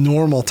 like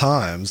normal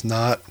times,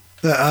 not...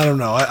 I don't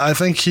know. I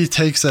think he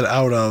takes it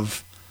out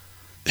of...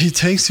 He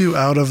takes you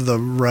out of the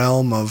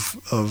realm of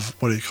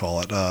what do you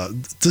call it?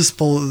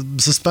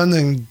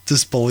 Suspending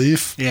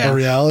disbelief or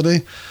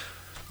reality.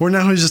 Where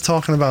now he's just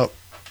talking about,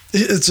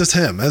 it's just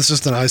him. It's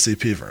just an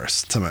ICP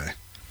verse to me.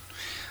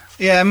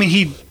 Yeah, I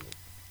mean,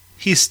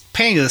 he's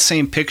painting the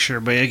same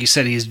picture, but like you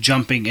said, he's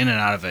jumping in and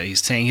out of it.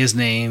 He's saying his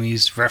name.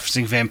 He's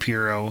referencing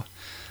Vampiro.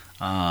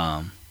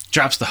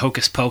 Drops the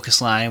Hocus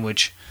Pocus line,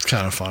 which... It's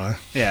kind of funny.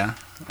 Yeah.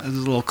 A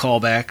little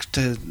callback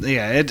to...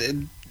 Yeah,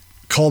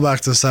 Callback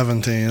to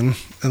 17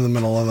 in the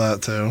middle of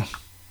that, too.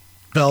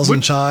 Bells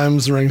and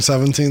chimes ring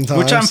 17 times.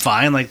 Which I'm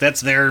fine. Like,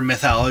 that's their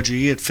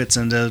mythology. It fits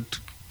into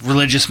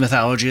religious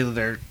mythology that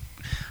they're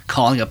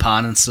calling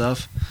upon and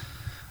stuff.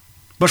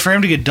 But for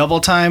him to get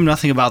double time,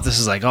 nothing about this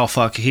is like, oh,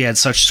 fuck, he had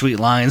such sweet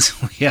lines.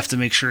 We have to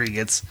make sure he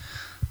gets...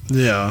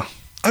 Yeah.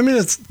 I mean,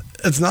 it's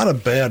not a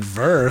bad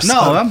verse. No,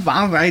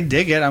 I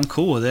dig it. I'm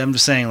cool with it. I'm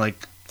just saying,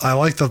 like... I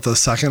like that the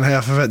second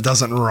half of it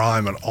doesn't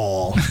rhyme at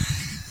all.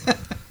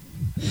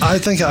 I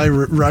think I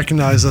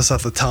recognized this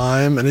at the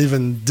time, and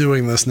even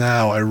doing this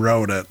now, I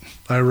wrote it.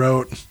 I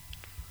wrote,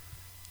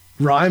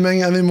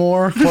 rhyming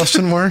anymore,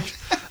 question mark.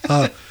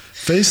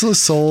 Faceless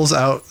souls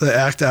they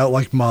act out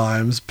like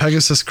mimes.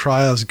 Pegasus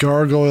cry as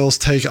gargoyles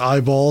take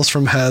eyeballs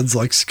from heads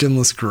like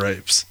skinless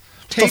grapes.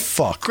 What the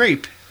fuck?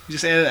 Grape. You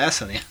just added an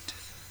S on the end.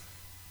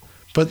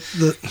 But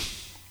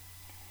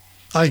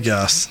I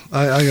guess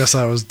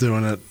I was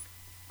doing it.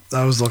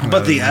 I was looking at it.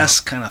 But the S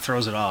kind of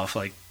throws it off.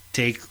 Like,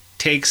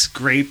 takes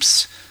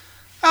grapes.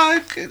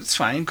 It's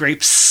fine.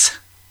 Grapes.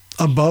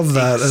 Above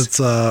that, it's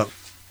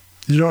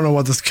you don't know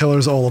what this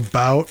killer's all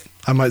about.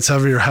 I might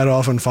sever your head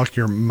off and fuck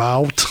your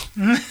mouth.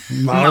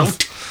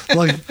 Mouth.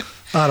 Like,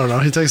 I don't know.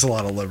 He takes a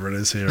lot of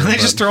liberties here. They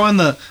just throw in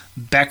the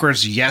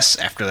backwards yes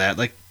after that.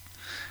 Like,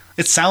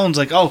 it sounds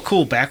like, oh,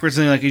 cool, backwards,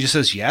 and like he just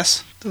says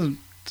yes.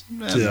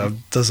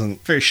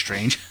 Doesn't very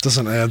strange.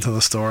 Doesn't add to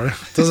the story.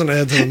 Doesn't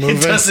add to the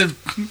movie.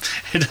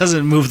 It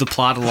doesn't move the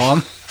plot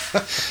along.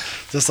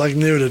 Just like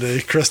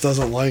nudity. Chris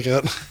doesn't like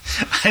it.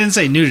 I didn't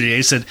say nudity.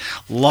 I said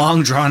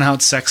long,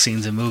 drawn-out sex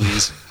scenes in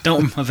movies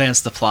don't advance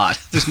the plot.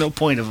 There's no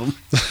point of them.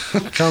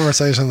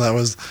 Conversation that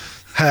was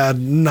had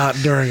not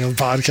during a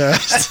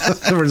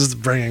podcast. We're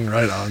just bringing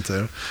right on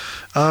to.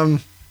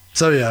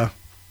 So, yeah.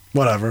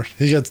 Whatever.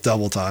 He gets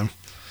double time.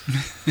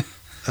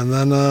 And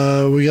then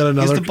we got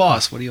another... He's the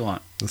boss. What do you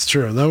want? That's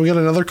true. Then we got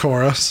another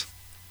chorus,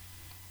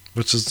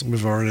 which is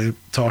we've already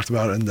talked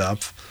about in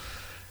depth.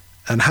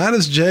 And how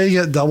does Jay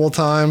get double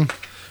time?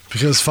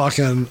 Because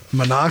fucking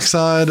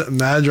Monoxide,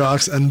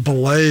 Madrox, and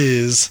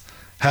Blaze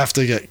have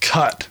to get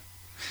cut.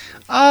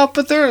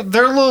 But they're a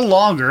little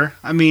longer.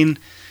 I mean,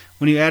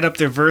 when you add up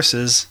their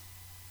verses,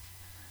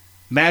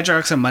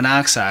 Madrox and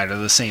Monoxide are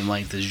the same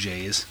length as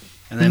Jay's.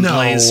 And then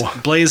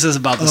Blaze is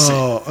about the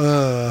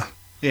same.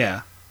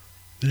 Yeah.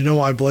 You know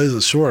why Blaze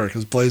is shorter?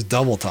 Because Blaze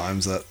double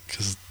times it.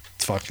 Because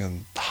it's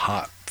fucking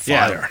hot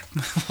fire.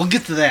 Yeah. We'll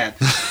get to that.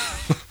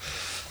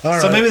 All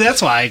right. So maybe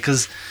that's why,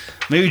 because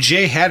maybe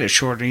Jay had it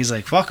short, and he's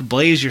like, fuck,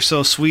 Blaze, you're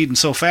so sweet and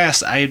so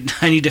fast, I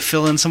need to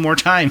fill in some more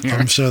time here.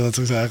 I'm sure that's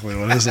exactly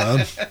what he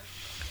said.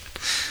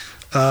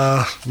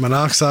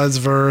 Monoxide's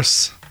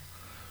verse.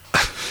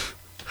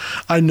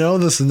 I know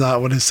this is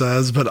not what he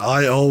says, but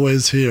I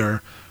always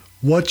hear,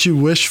 what you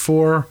wish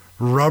for,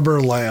 rubber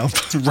lamp.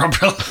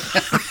 Rubber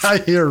lamp. I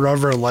hear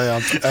rubber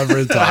lamp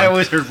every time. I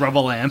always heard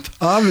rubber lamp.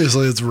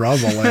 Obviously it's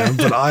rubber lamp,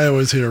 but I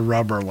always hear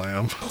rubber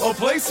lamp. A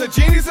place of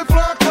genies and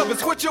fly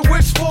covers, what you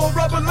wish for,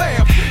 rubber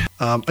lamp.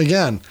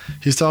 Again,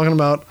 he's talking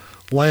about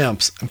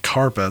lamps and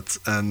carpets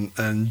and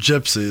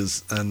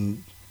gypsies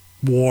and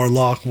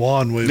Warlock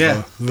Wanweaver.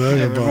 Yeah,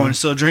 everyone's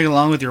still drinking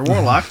along with your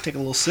Warlock. Take a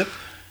little sip.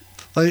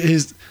 Like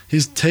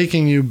he's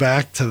taking you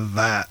back to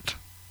that,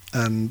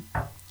 and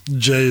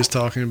Jay's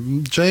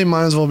talking. Jay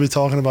might as well be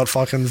talking about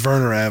fucking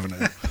Werner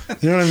Avenue.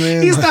 You know what I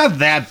mean? He's not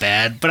that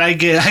bad, but I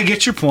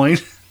get your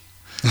point.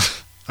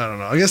 I don't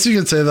know. I guess you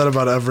could say that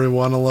about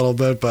everyone a little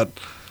bit, but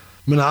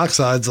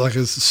Monoxide's like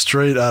is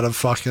straight out of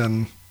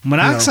fucking.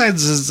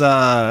 Monoxide's is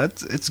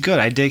it's good.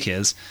 I dig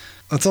his.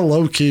 That's a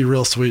low key,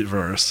 real sweet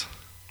verse.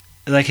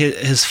 Like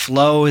his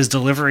flow, his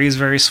delivery is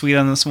very sweet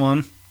on this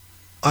one.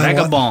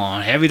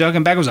 Vagabond, heavy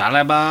talking backwards,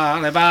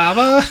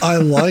 Alibaba. I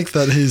like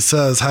that he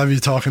says, have you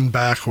talking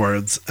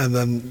backwards, and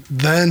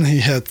then he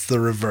hits the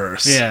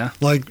reverse. Yeah.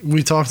 Like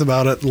we talked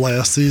about it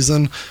last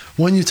season,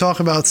 when you talk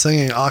about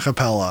singing a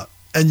cappella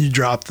and you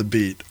drop the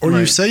beat, or you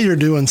Right. say you're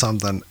doing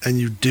something and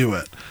you do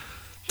it,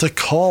 to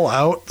call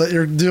out that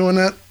you're doing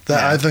it,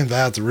 I think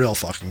that's real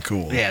fucking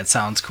cool. Yeah, it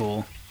sounds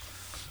cool.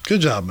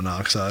 Good job,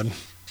 Monoxide.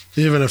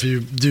 Even if you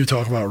do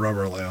talk about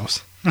rubber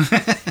lamps.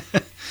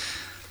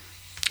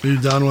 Are you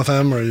done with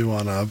him, or you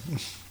want to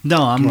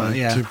No, I'm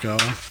yeah. keep going?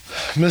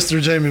 Mr.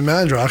 Jamie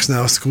Madrox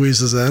now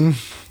squeezes in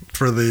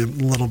for the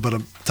little bit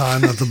of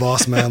time that the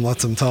boss man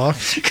lets him talk.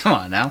 Come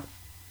on now.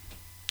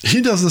 He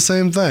does the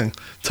same thing.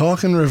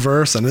 Talk in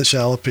reverse and it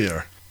shall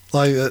appear.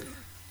 Like,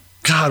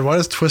 God, why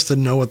does Twisted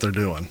know what they're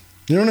doing?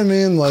 You know what I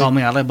mean? Like, Call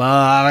me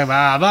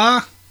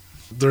Alibaba.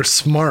 they're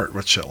smart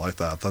with shit like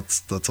that.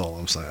 That's all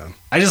I'm saying.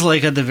 I just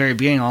like at the very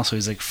beginning also,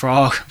 he's like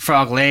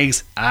frog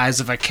legs, eyes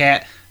of a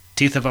cat,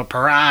 teeth of a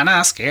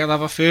piranha, scale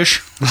of a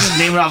fish. Just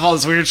naming off all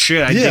this weird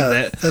shit. I dig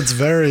that. It's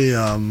very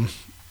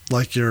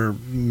like you're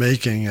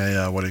making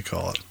a what do you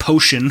call it?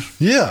 Potion.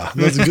 Yeah,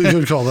 that's a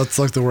good call. That's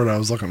like the word I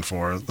was looking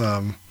for.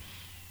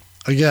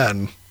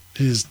 Again,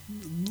 he's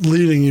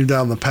leading you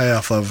down the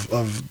path of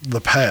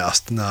the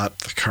past, not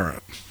the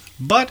current.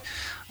 But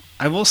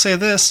I will say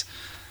this.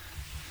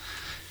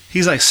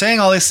 He's like saying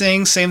all these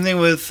things. Same thing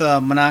with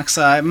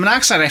Monoxide.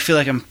 Monoxide, I feel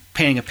like I'm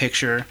painting a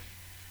picture.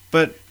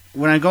 But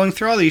when I'm going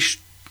through all these,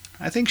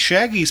 I think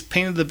Shaggy's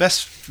painted the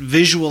best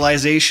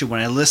visualization. When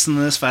I listen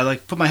to this, if I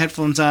like put my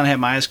headphones on, have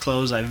my eyes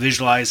closed, I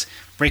visualize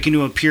breaking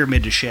into a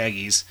pyramid to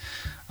Shaggy's.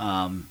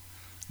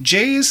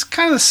 Jay's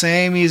kind of the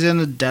same. He's in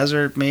the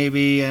desert,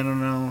 maybe. I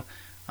don't know.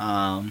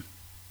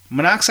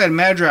 Monoxide and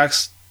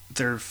Madrox,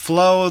 their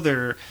flow,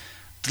 their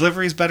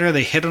delivery's better.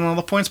 They hit on all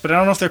the points, but I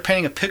don't know if they're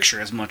painting a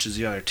picture as much as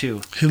the other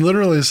two. He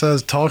literally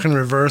says, talk in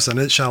reverse and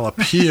it shall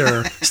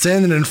appear,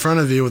 standing in front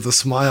of you with a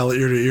smile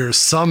ear to ear,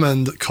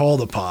 summoned,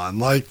 called upon.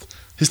 Like,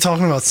 he's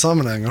talking about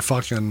summoning a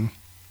fucking...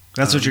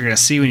 That's what you're going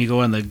to see when you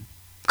go in the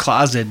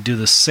closet and do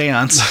the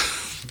seance.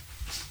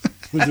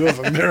 We do have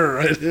a mirror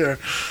right here.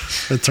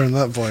 I turn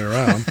that boy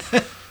around.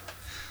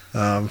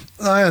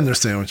 I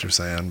understand what you're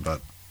saying,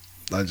 but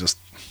I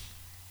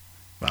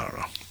don't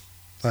know.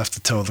 I have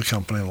to toe the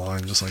company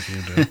line just like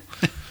you do.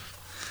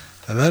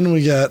 And then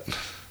we get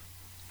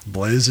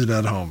Blaze You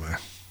Dead Homie.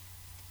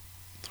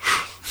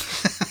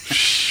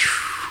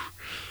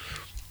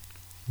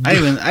 I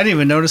didn't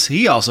even notice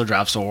he also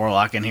drops a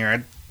Warlock in here.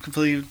 I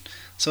completely...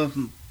 So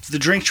the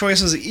drink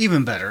choice is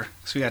even better.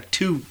 So we got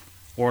 2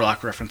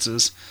 Warlock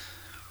references.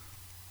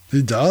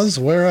 He does?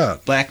 Where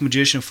at? Black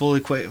Magician,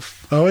 Fully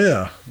Oh,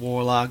 yeah.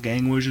 Warlock,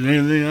 Gang Wizard,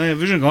 anything I have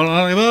vision called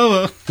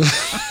Alibaba.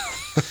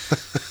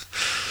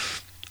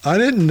 I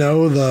didn't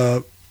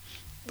know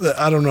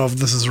I don't know if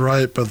this is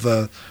right, but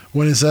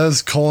when he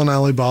says, call an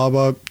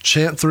Alibaba,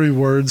 chant 3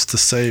 words to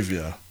save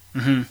you.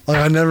 Mm-hmm. Like,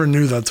 I never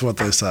knew that's what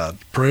they said.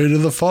 Pray to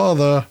the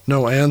Father,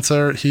 no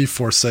answer, he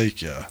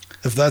forsake you.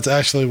 If that's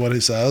actually what he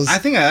says. I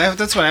think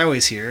that's what I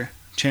always hear.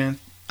 Chant.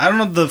 I don't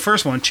know the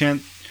first one,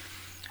 chant.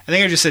 I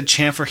think I just said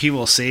chant for he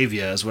will save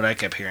you is what I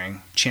kept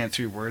hearing. Chant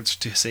 3 words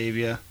to save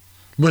you.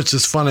 Which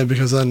is funny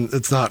because then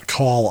it's not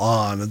call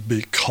on, it'd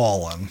be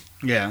callin'.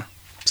 Yeah.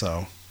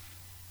 So,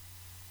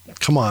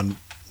 come on,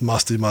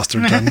 Musty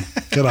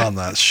Mustardton. Get on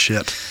that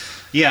shit.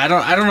 Yeah,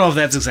 I don't know if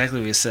that's exactly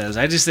what he says.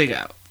 I just think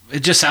it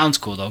just sounds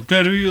cool though.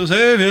 Chant for he will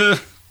save you.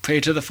 Pray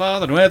to the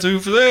Father, no answer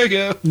for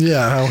you.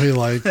 Yeah, how he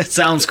like... It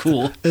sounds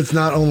cool. It's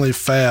not only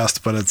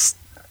fast, but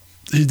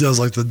he does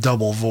like the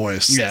double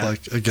voice,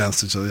 like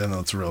against each other. Yeah, no,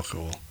 it's real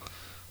cool.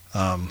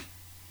 Now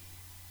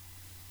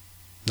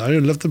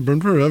you're left to burn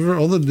forever.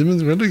 All the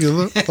demons run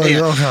together. Like, Yeah.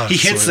 Oh God, He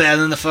hits sweet. that,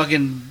 and then the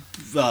fucking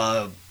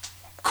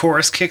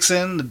chorus kicks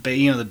in.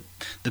 The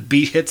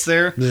beat hits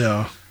there.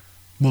 Yeah.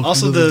 Welcome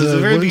Also, to the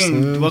very Dead beginning,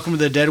 Wasteland. "Welcome to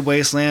the Dead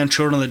Wasteland,"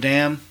 "Children of the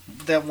Dam."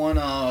 That one,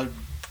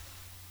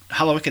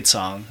 Hallowicked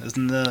song,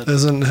 isn't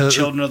it?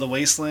 "Children of the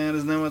Wasteland"?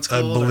 Isn't that what it's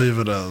I called? believe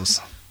it is.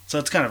 So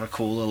it's kind of a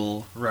cool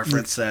little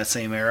reference to that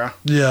same era.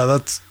 Yeah,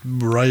 that's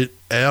right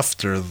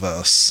after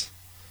this.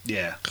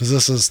 Yeah. Because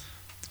this is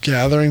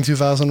Gathering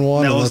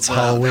 2001, and that's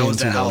Halloween that was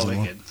the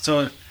 2001. Hallowicked.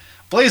 So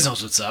Blaze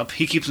knows what's up.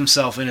 He keeps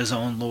himself in his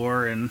own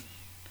lore, and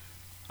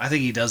I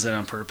think he does that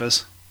on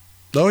purpose.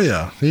 Oh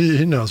yeah,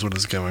 he knows what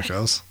his gimmick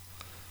is.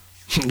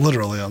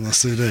 Literally on the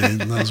CD, he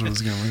knows what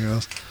his gimmick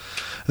is.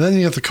 And then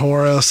you get the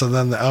chorus, and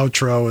then the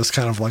outro is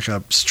kind of like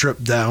a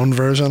stripped down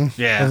version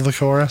of the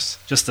chorus.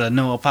 Just the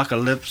no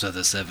apocalypse of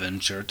the 7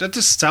 church. That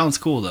just sounds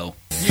cool though.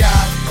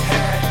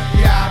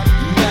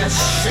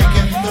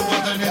 Shaking the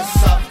wilderness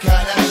of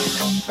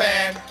Kadesh.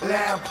 Band,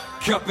 lamp,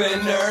 cup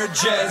and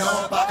urges.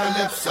 No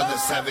apocalypse of the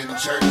 7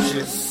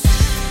 churches.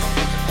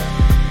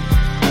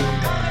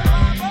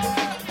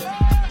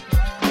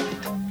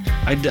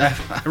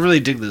 I really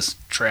dig this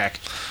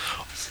track.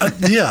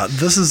 Yeah,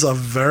 this is a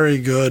very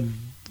good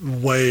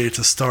way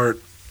to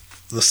start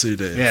the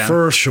CD. Yeah.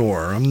 For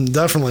sure. I'm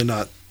definitely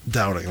not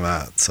doubting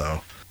that.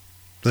 So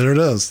there it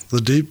is.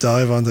 The deep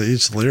dive onto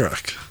each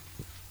lyric.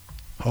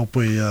 Hope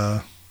we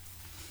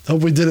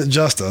Hope we did it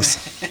justice,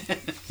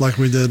 like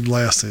we did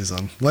last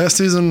season. Last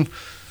season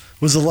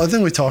was, I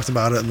think we talked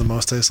about it in the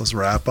Most Tasteless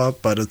wrap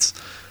up, but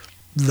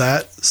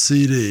that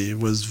CD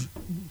was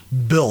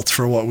built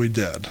for what we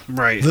did.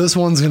 Right. This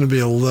one's going to be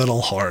a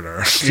little harder.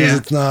 'Cause Yeah.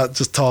 it's not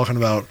just talking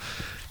about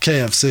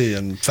KFC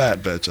and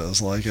fat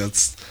bitches. Like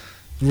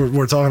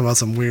we're talking about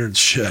some weird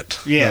shit.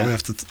 Yeah. that we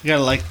have to. You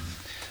gotta like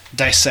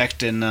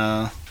dissect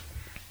and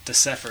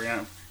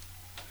decipher.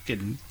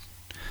 Getting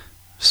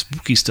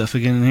spooky stuff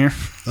again in here.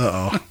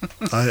 Uh oh,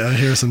 I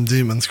hear some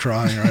demons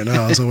crying right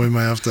now, so we may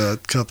have to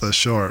cut this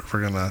short.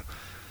 We're gonna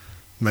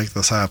make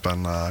this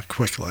happen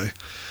quickly.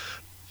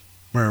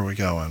 Where are we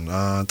going?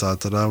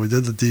 We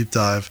did the deep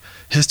dive.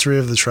 History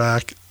of the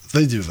track.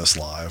 They do this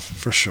live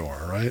for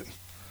sure, right?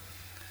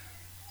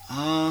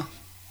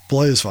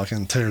 Blaze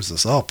fucking tears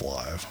this up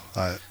live.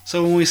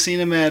 So when we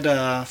seen him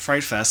at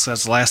Fright Fest,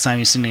 that's the last time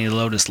you seen any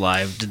Lotus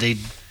live.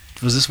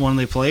 Was this one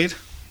they played?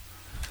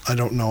 I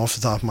don't know off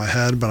the top of my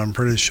head, but I'm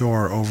pretty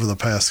sure over the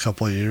past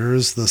couple of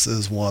years, this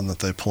is one that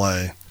they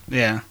play.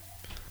 Yeah.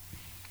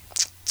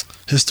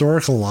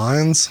 Historical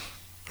lines,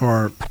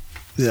 or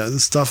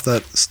the stuff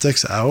that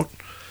sticks out.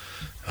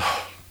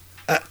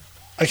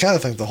 I kind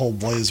of think the whole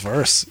Blaze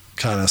verse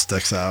kind of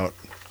sticks out.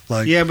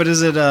 Like, Yeah, but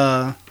is it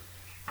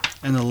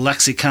in the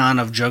lexicon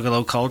of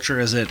Juggalo culture?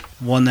 Is it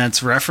one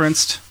that's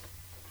referenced?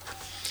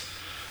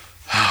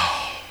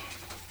 I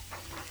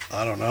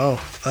don't know.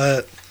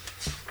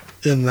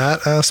 In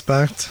that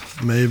aspect,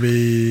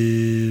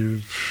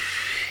 maybe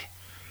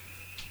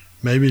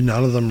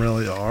none of them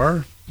really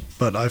are.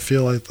 But I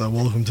feel like the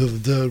Welcome to the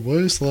Dead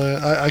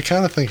Wasteland, I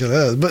kind of think it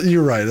is. But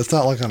you're right. It's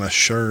not like on a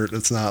shirt.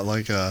 It's not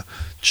like a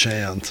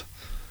chant.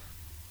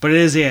 But it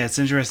is, yeah. It's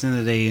interesting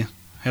that they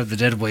have the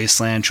Dead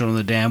Wasteland, Children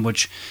of the Damned,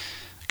 which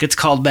gets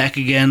called back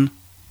again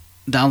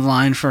down the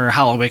line for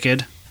Hollow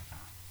Wicked.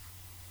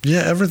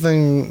 Yeah,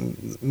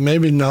 everything,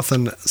 maybe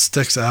nothing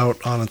sticks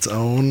out on its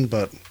own,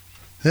 but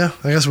yeah,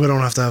 I guess we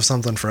don't have to have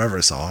something for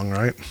every song,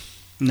 right?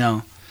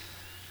 No.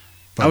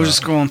 But, I was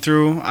just going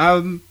through.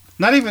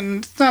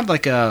 It's not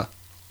like a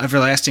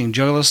everlasting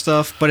Juggalo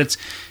stuff, but it's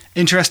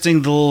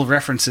interesting the little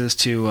references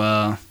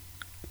to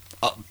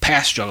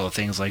past Juggalo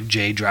things, like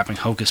Jay dropping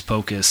Hocus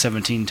Pocus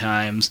 17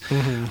 times.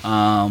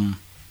 Mm-hmm.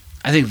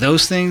 I think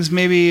those things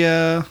maybe,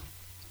 I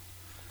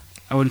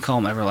wouldn't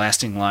call them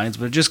everlasting lines,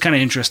 but just kind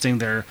of interesting.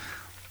 They're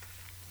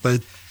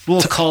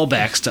little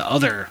callbacks to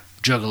other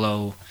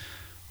Juggalo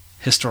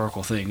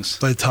historical things.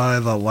 They tie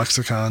the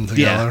lexicon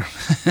together.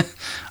 Yeah.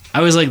 I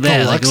was like that.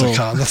 The like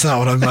lexicon, that's not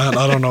what I meant.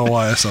 I don't know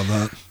why I said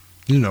that.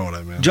 You know what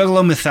I mean.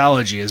 Juggalo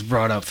mythology is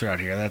brought up throughout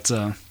here.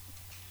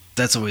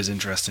 That's always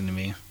interesting to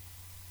me.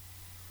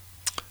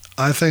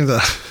 I think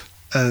that,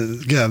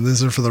 again,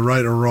 these are for the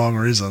right or wrong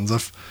reasons.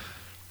 If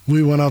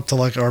we went up to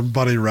like our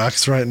buddy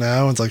Rex right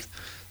now, it's like,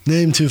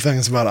 name two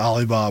things about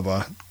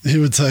Alibaba. He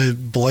would say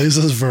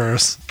Blaze's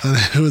verse, and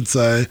he would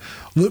say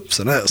lips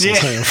and assholes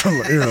hanging from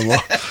her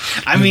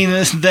earlobe. I mean,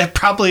 that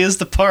probably is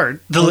the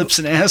part, the lips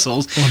and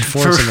assholes.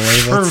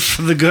 Unfortunately,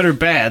 for the good or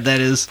bad, that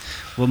is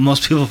what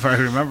most people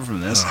probably remember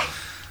from this.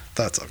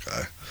 That's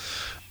okay.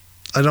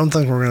 I don't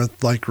think we're gonna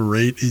like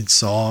rate each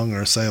song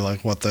or say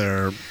like what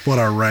our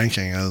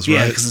ranking is.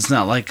 Yeah, right? because it's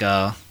not like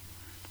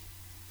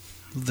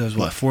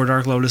there's 4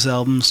 Dark Lotus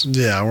albums.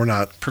 Yeah, we're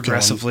not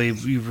progressively.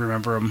 You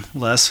remember them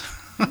less.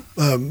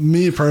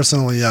 Me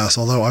personally, yes.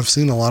 Although I've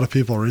seen a lot of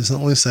people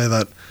recently say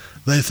that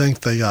they think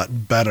they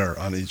got better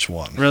on each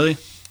one. Really?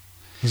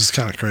 Which is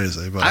kind of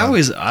crazy. But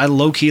I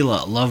low key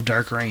love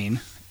Dark Rain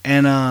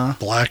and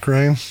Black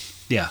Rain.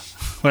 Yeah,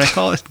 what I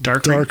call it,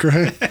 Dark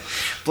Rain.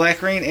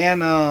 Black Rain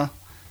and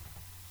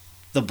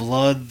the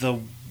blood, the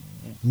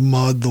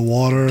mud, the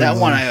water. That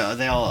one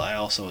I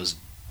also was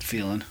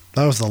feeling.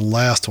 That was the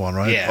last one,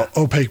 right? Yeah.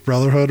 Opaque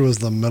Brotherhood was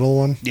the middle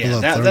one. Yeah,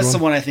 that's the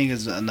one I think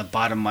is on the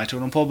bottom of my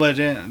totem pole. But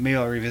maybe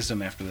I'll revisit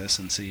them after this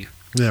and see.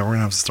 Yeah, we're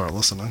gonna have to start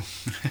listening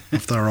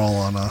if they're all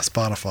on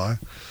Spotify.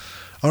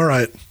 All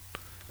right,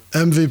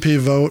 MVP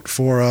vote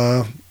for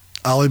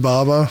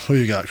Alibaba. Who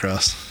you got,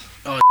 Chris?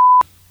 Oh,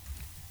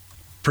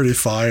 pretty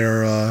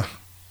fire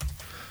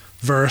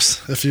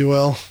verse, if you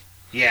will.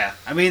 Yeah,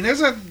 I mean,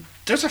 there's a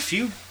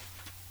few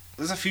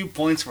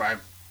points where I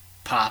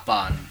pop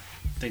on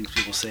things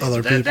people say.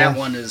 Other people? That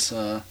one is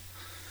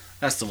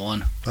that's the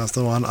one. That's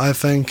the one. I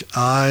think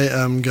I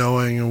am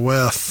going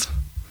with,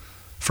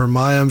 for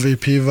my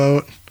MVP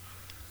vote,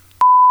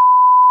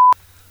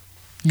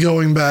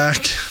 going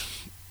back.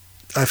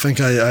 I think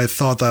I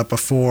thought that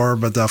before,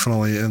 but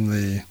definitely in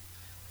the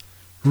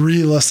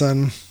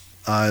re-listen,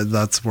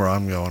 that's where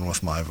I'm going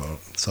with my vote.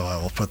 So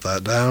I will put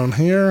that down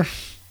here.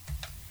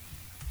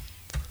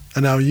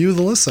 And now you,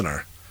 the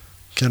listener,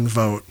 can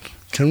vote.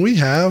 Can we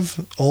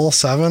have all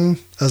 7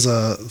 as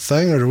a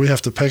thing, or do we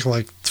have to pick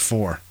like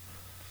 4?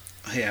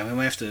 Yeah, we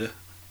might have to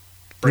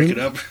break it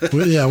up.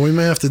 We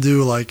may have to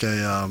do like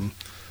a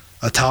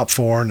top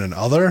 4 and an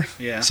other.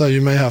 Yeah. So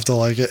you may have to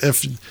like,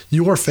 if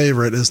your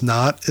favorite is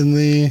not in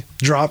the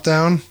drop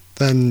down,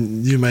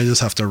 then you may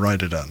just have to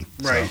write it in.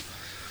 Right. So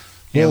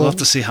Yeah, we'll have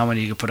to see how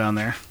many you can put on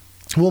there.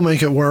 We'll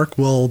make it work.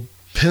 We'll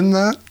pin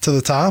that to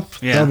the top.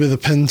 Yeah. That'll be the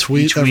pin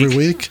tweet Each every week.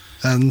 week.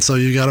 And so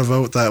you got to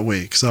vote that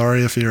week.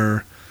 Sorry if you're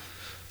a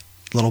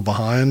little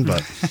behind,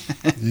 but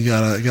you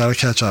gotta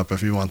catch up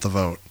if you want the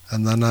vote.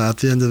 And then at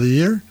the end of the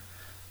year,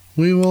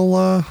 we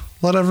will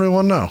let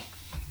everyone know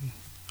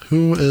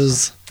who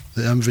is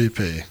the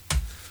MVP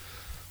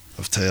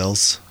of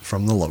Tales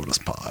from the Lotus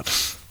Pod.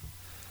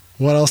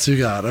 What else you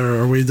got?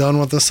 Are we done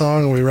with the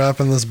song? Are we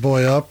wrapping this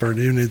boy up, or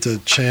do you need to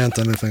chant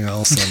anything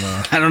else?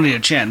 And, I don't need to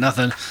chant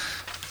nothing.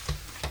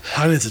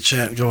 I need to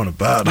chant going to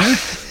bed.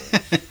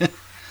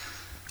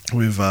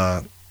 We've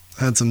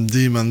had some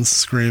demons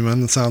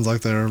screaming. It sounds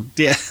like they're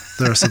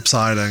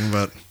subsiding,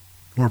 but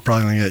we're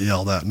probably going to get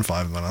yelled at in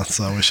 5 minutes,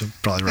 so we should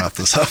probably wrap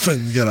this up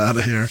and get out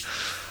of here.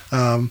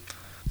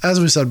 As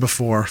we said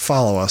before,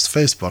 follow us,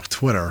 Facebook,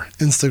 Twitter,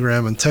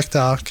 Instagram, and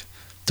TikTok.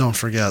 Don't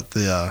forget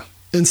the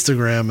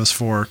Instagram is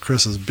for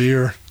Chris's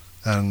beer,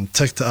 and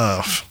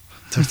TikTok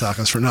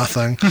is for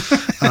nothing.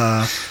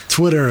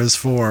 Twitter is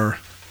for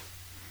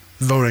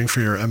voting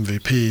for your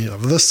MVP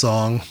of this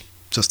song.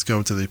 Just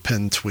go to the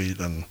pinned tweet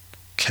and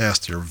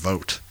cast your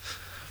vote.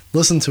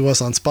 Listen to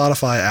us on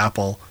Spotify,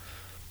 Apple,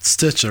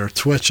 Stitcher,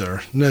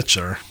 Twitcher,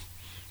 Nitcher,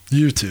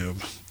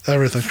 YouTube,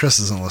 everything. Chris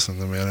isn't listening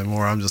to me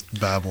anymore. I'm just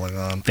babbling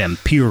on.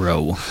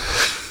 Vampiro.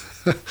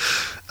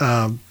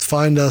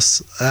 Find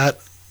us at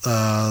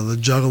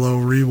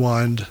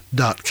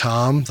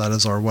thejuggalorewind.com. That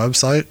is our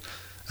website.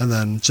 And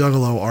then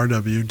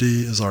JuggaloRWD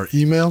is our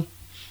email.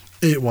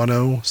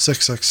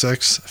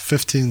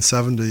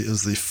 810-666-1570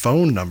 is the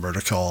phone number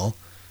to call.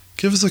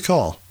 Give us a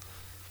call.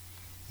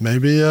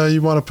 Maybe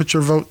you want to put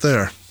your vote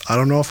there. I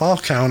don't know if I'll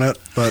count it,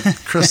 but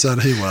Chris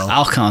said he will.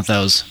 I'll count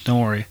those. Don't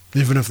worry.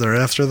 Even if they're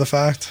after the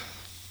fact?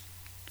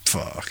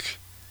 Fuck.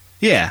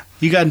 Yeah,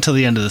 you got until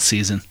the end of the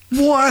season.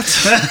 What?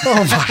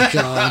 Oh my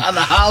God. On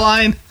the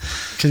hotline?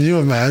 Can you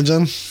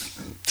imagine?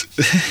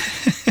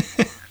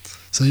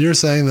 So you're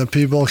saying that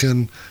people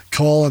can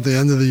call at the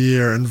end of the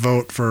year and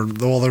vote for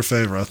all their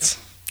favorites?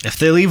 If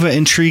they leave an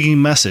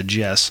intriguing message,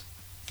 yes.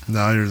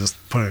 Now you're just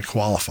putting a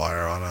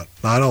qualifier on it.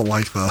 I don't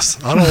like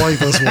this. I don't like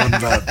this one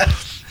bit.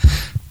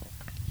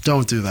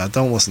 Don't do that.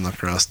 Don't listen to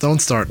Chris. Don't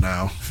start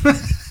now.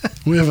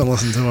 We haven't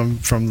listened to him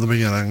from the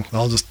beginning.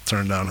 I'll just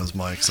turn down his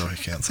mic so he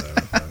can't say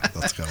anything.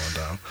 That's going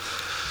down.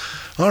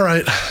 All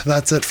right.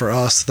 That's it for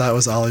us. That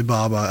was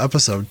Alibaba,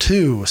 episode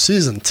 2,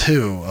 season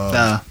 2 of...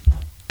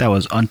 that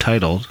was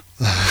untitled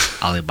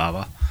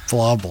Alibaba.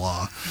 Blah,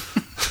 blah.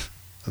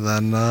 And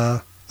then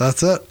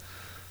that's it.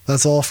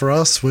 That's all for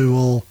us. We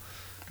will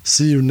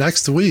see you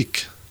next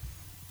week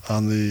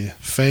on the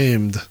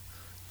famed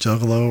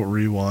Juggalo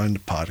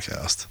Rewind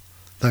podcast.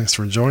 Thanks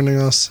for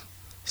joining us.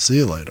 See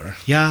you later.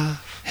 Yeah,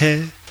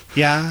 hey,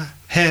 yeah,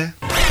 hey.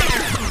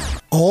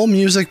 All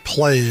music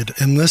played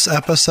in this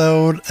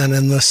episode and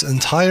in this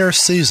entire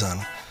season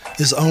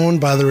is owned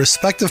by the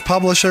respective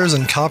publishers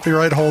and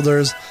copyright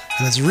holders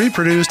and is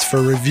reproduced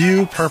for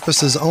review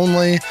purposes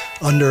only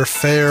under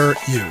fair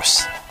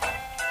use.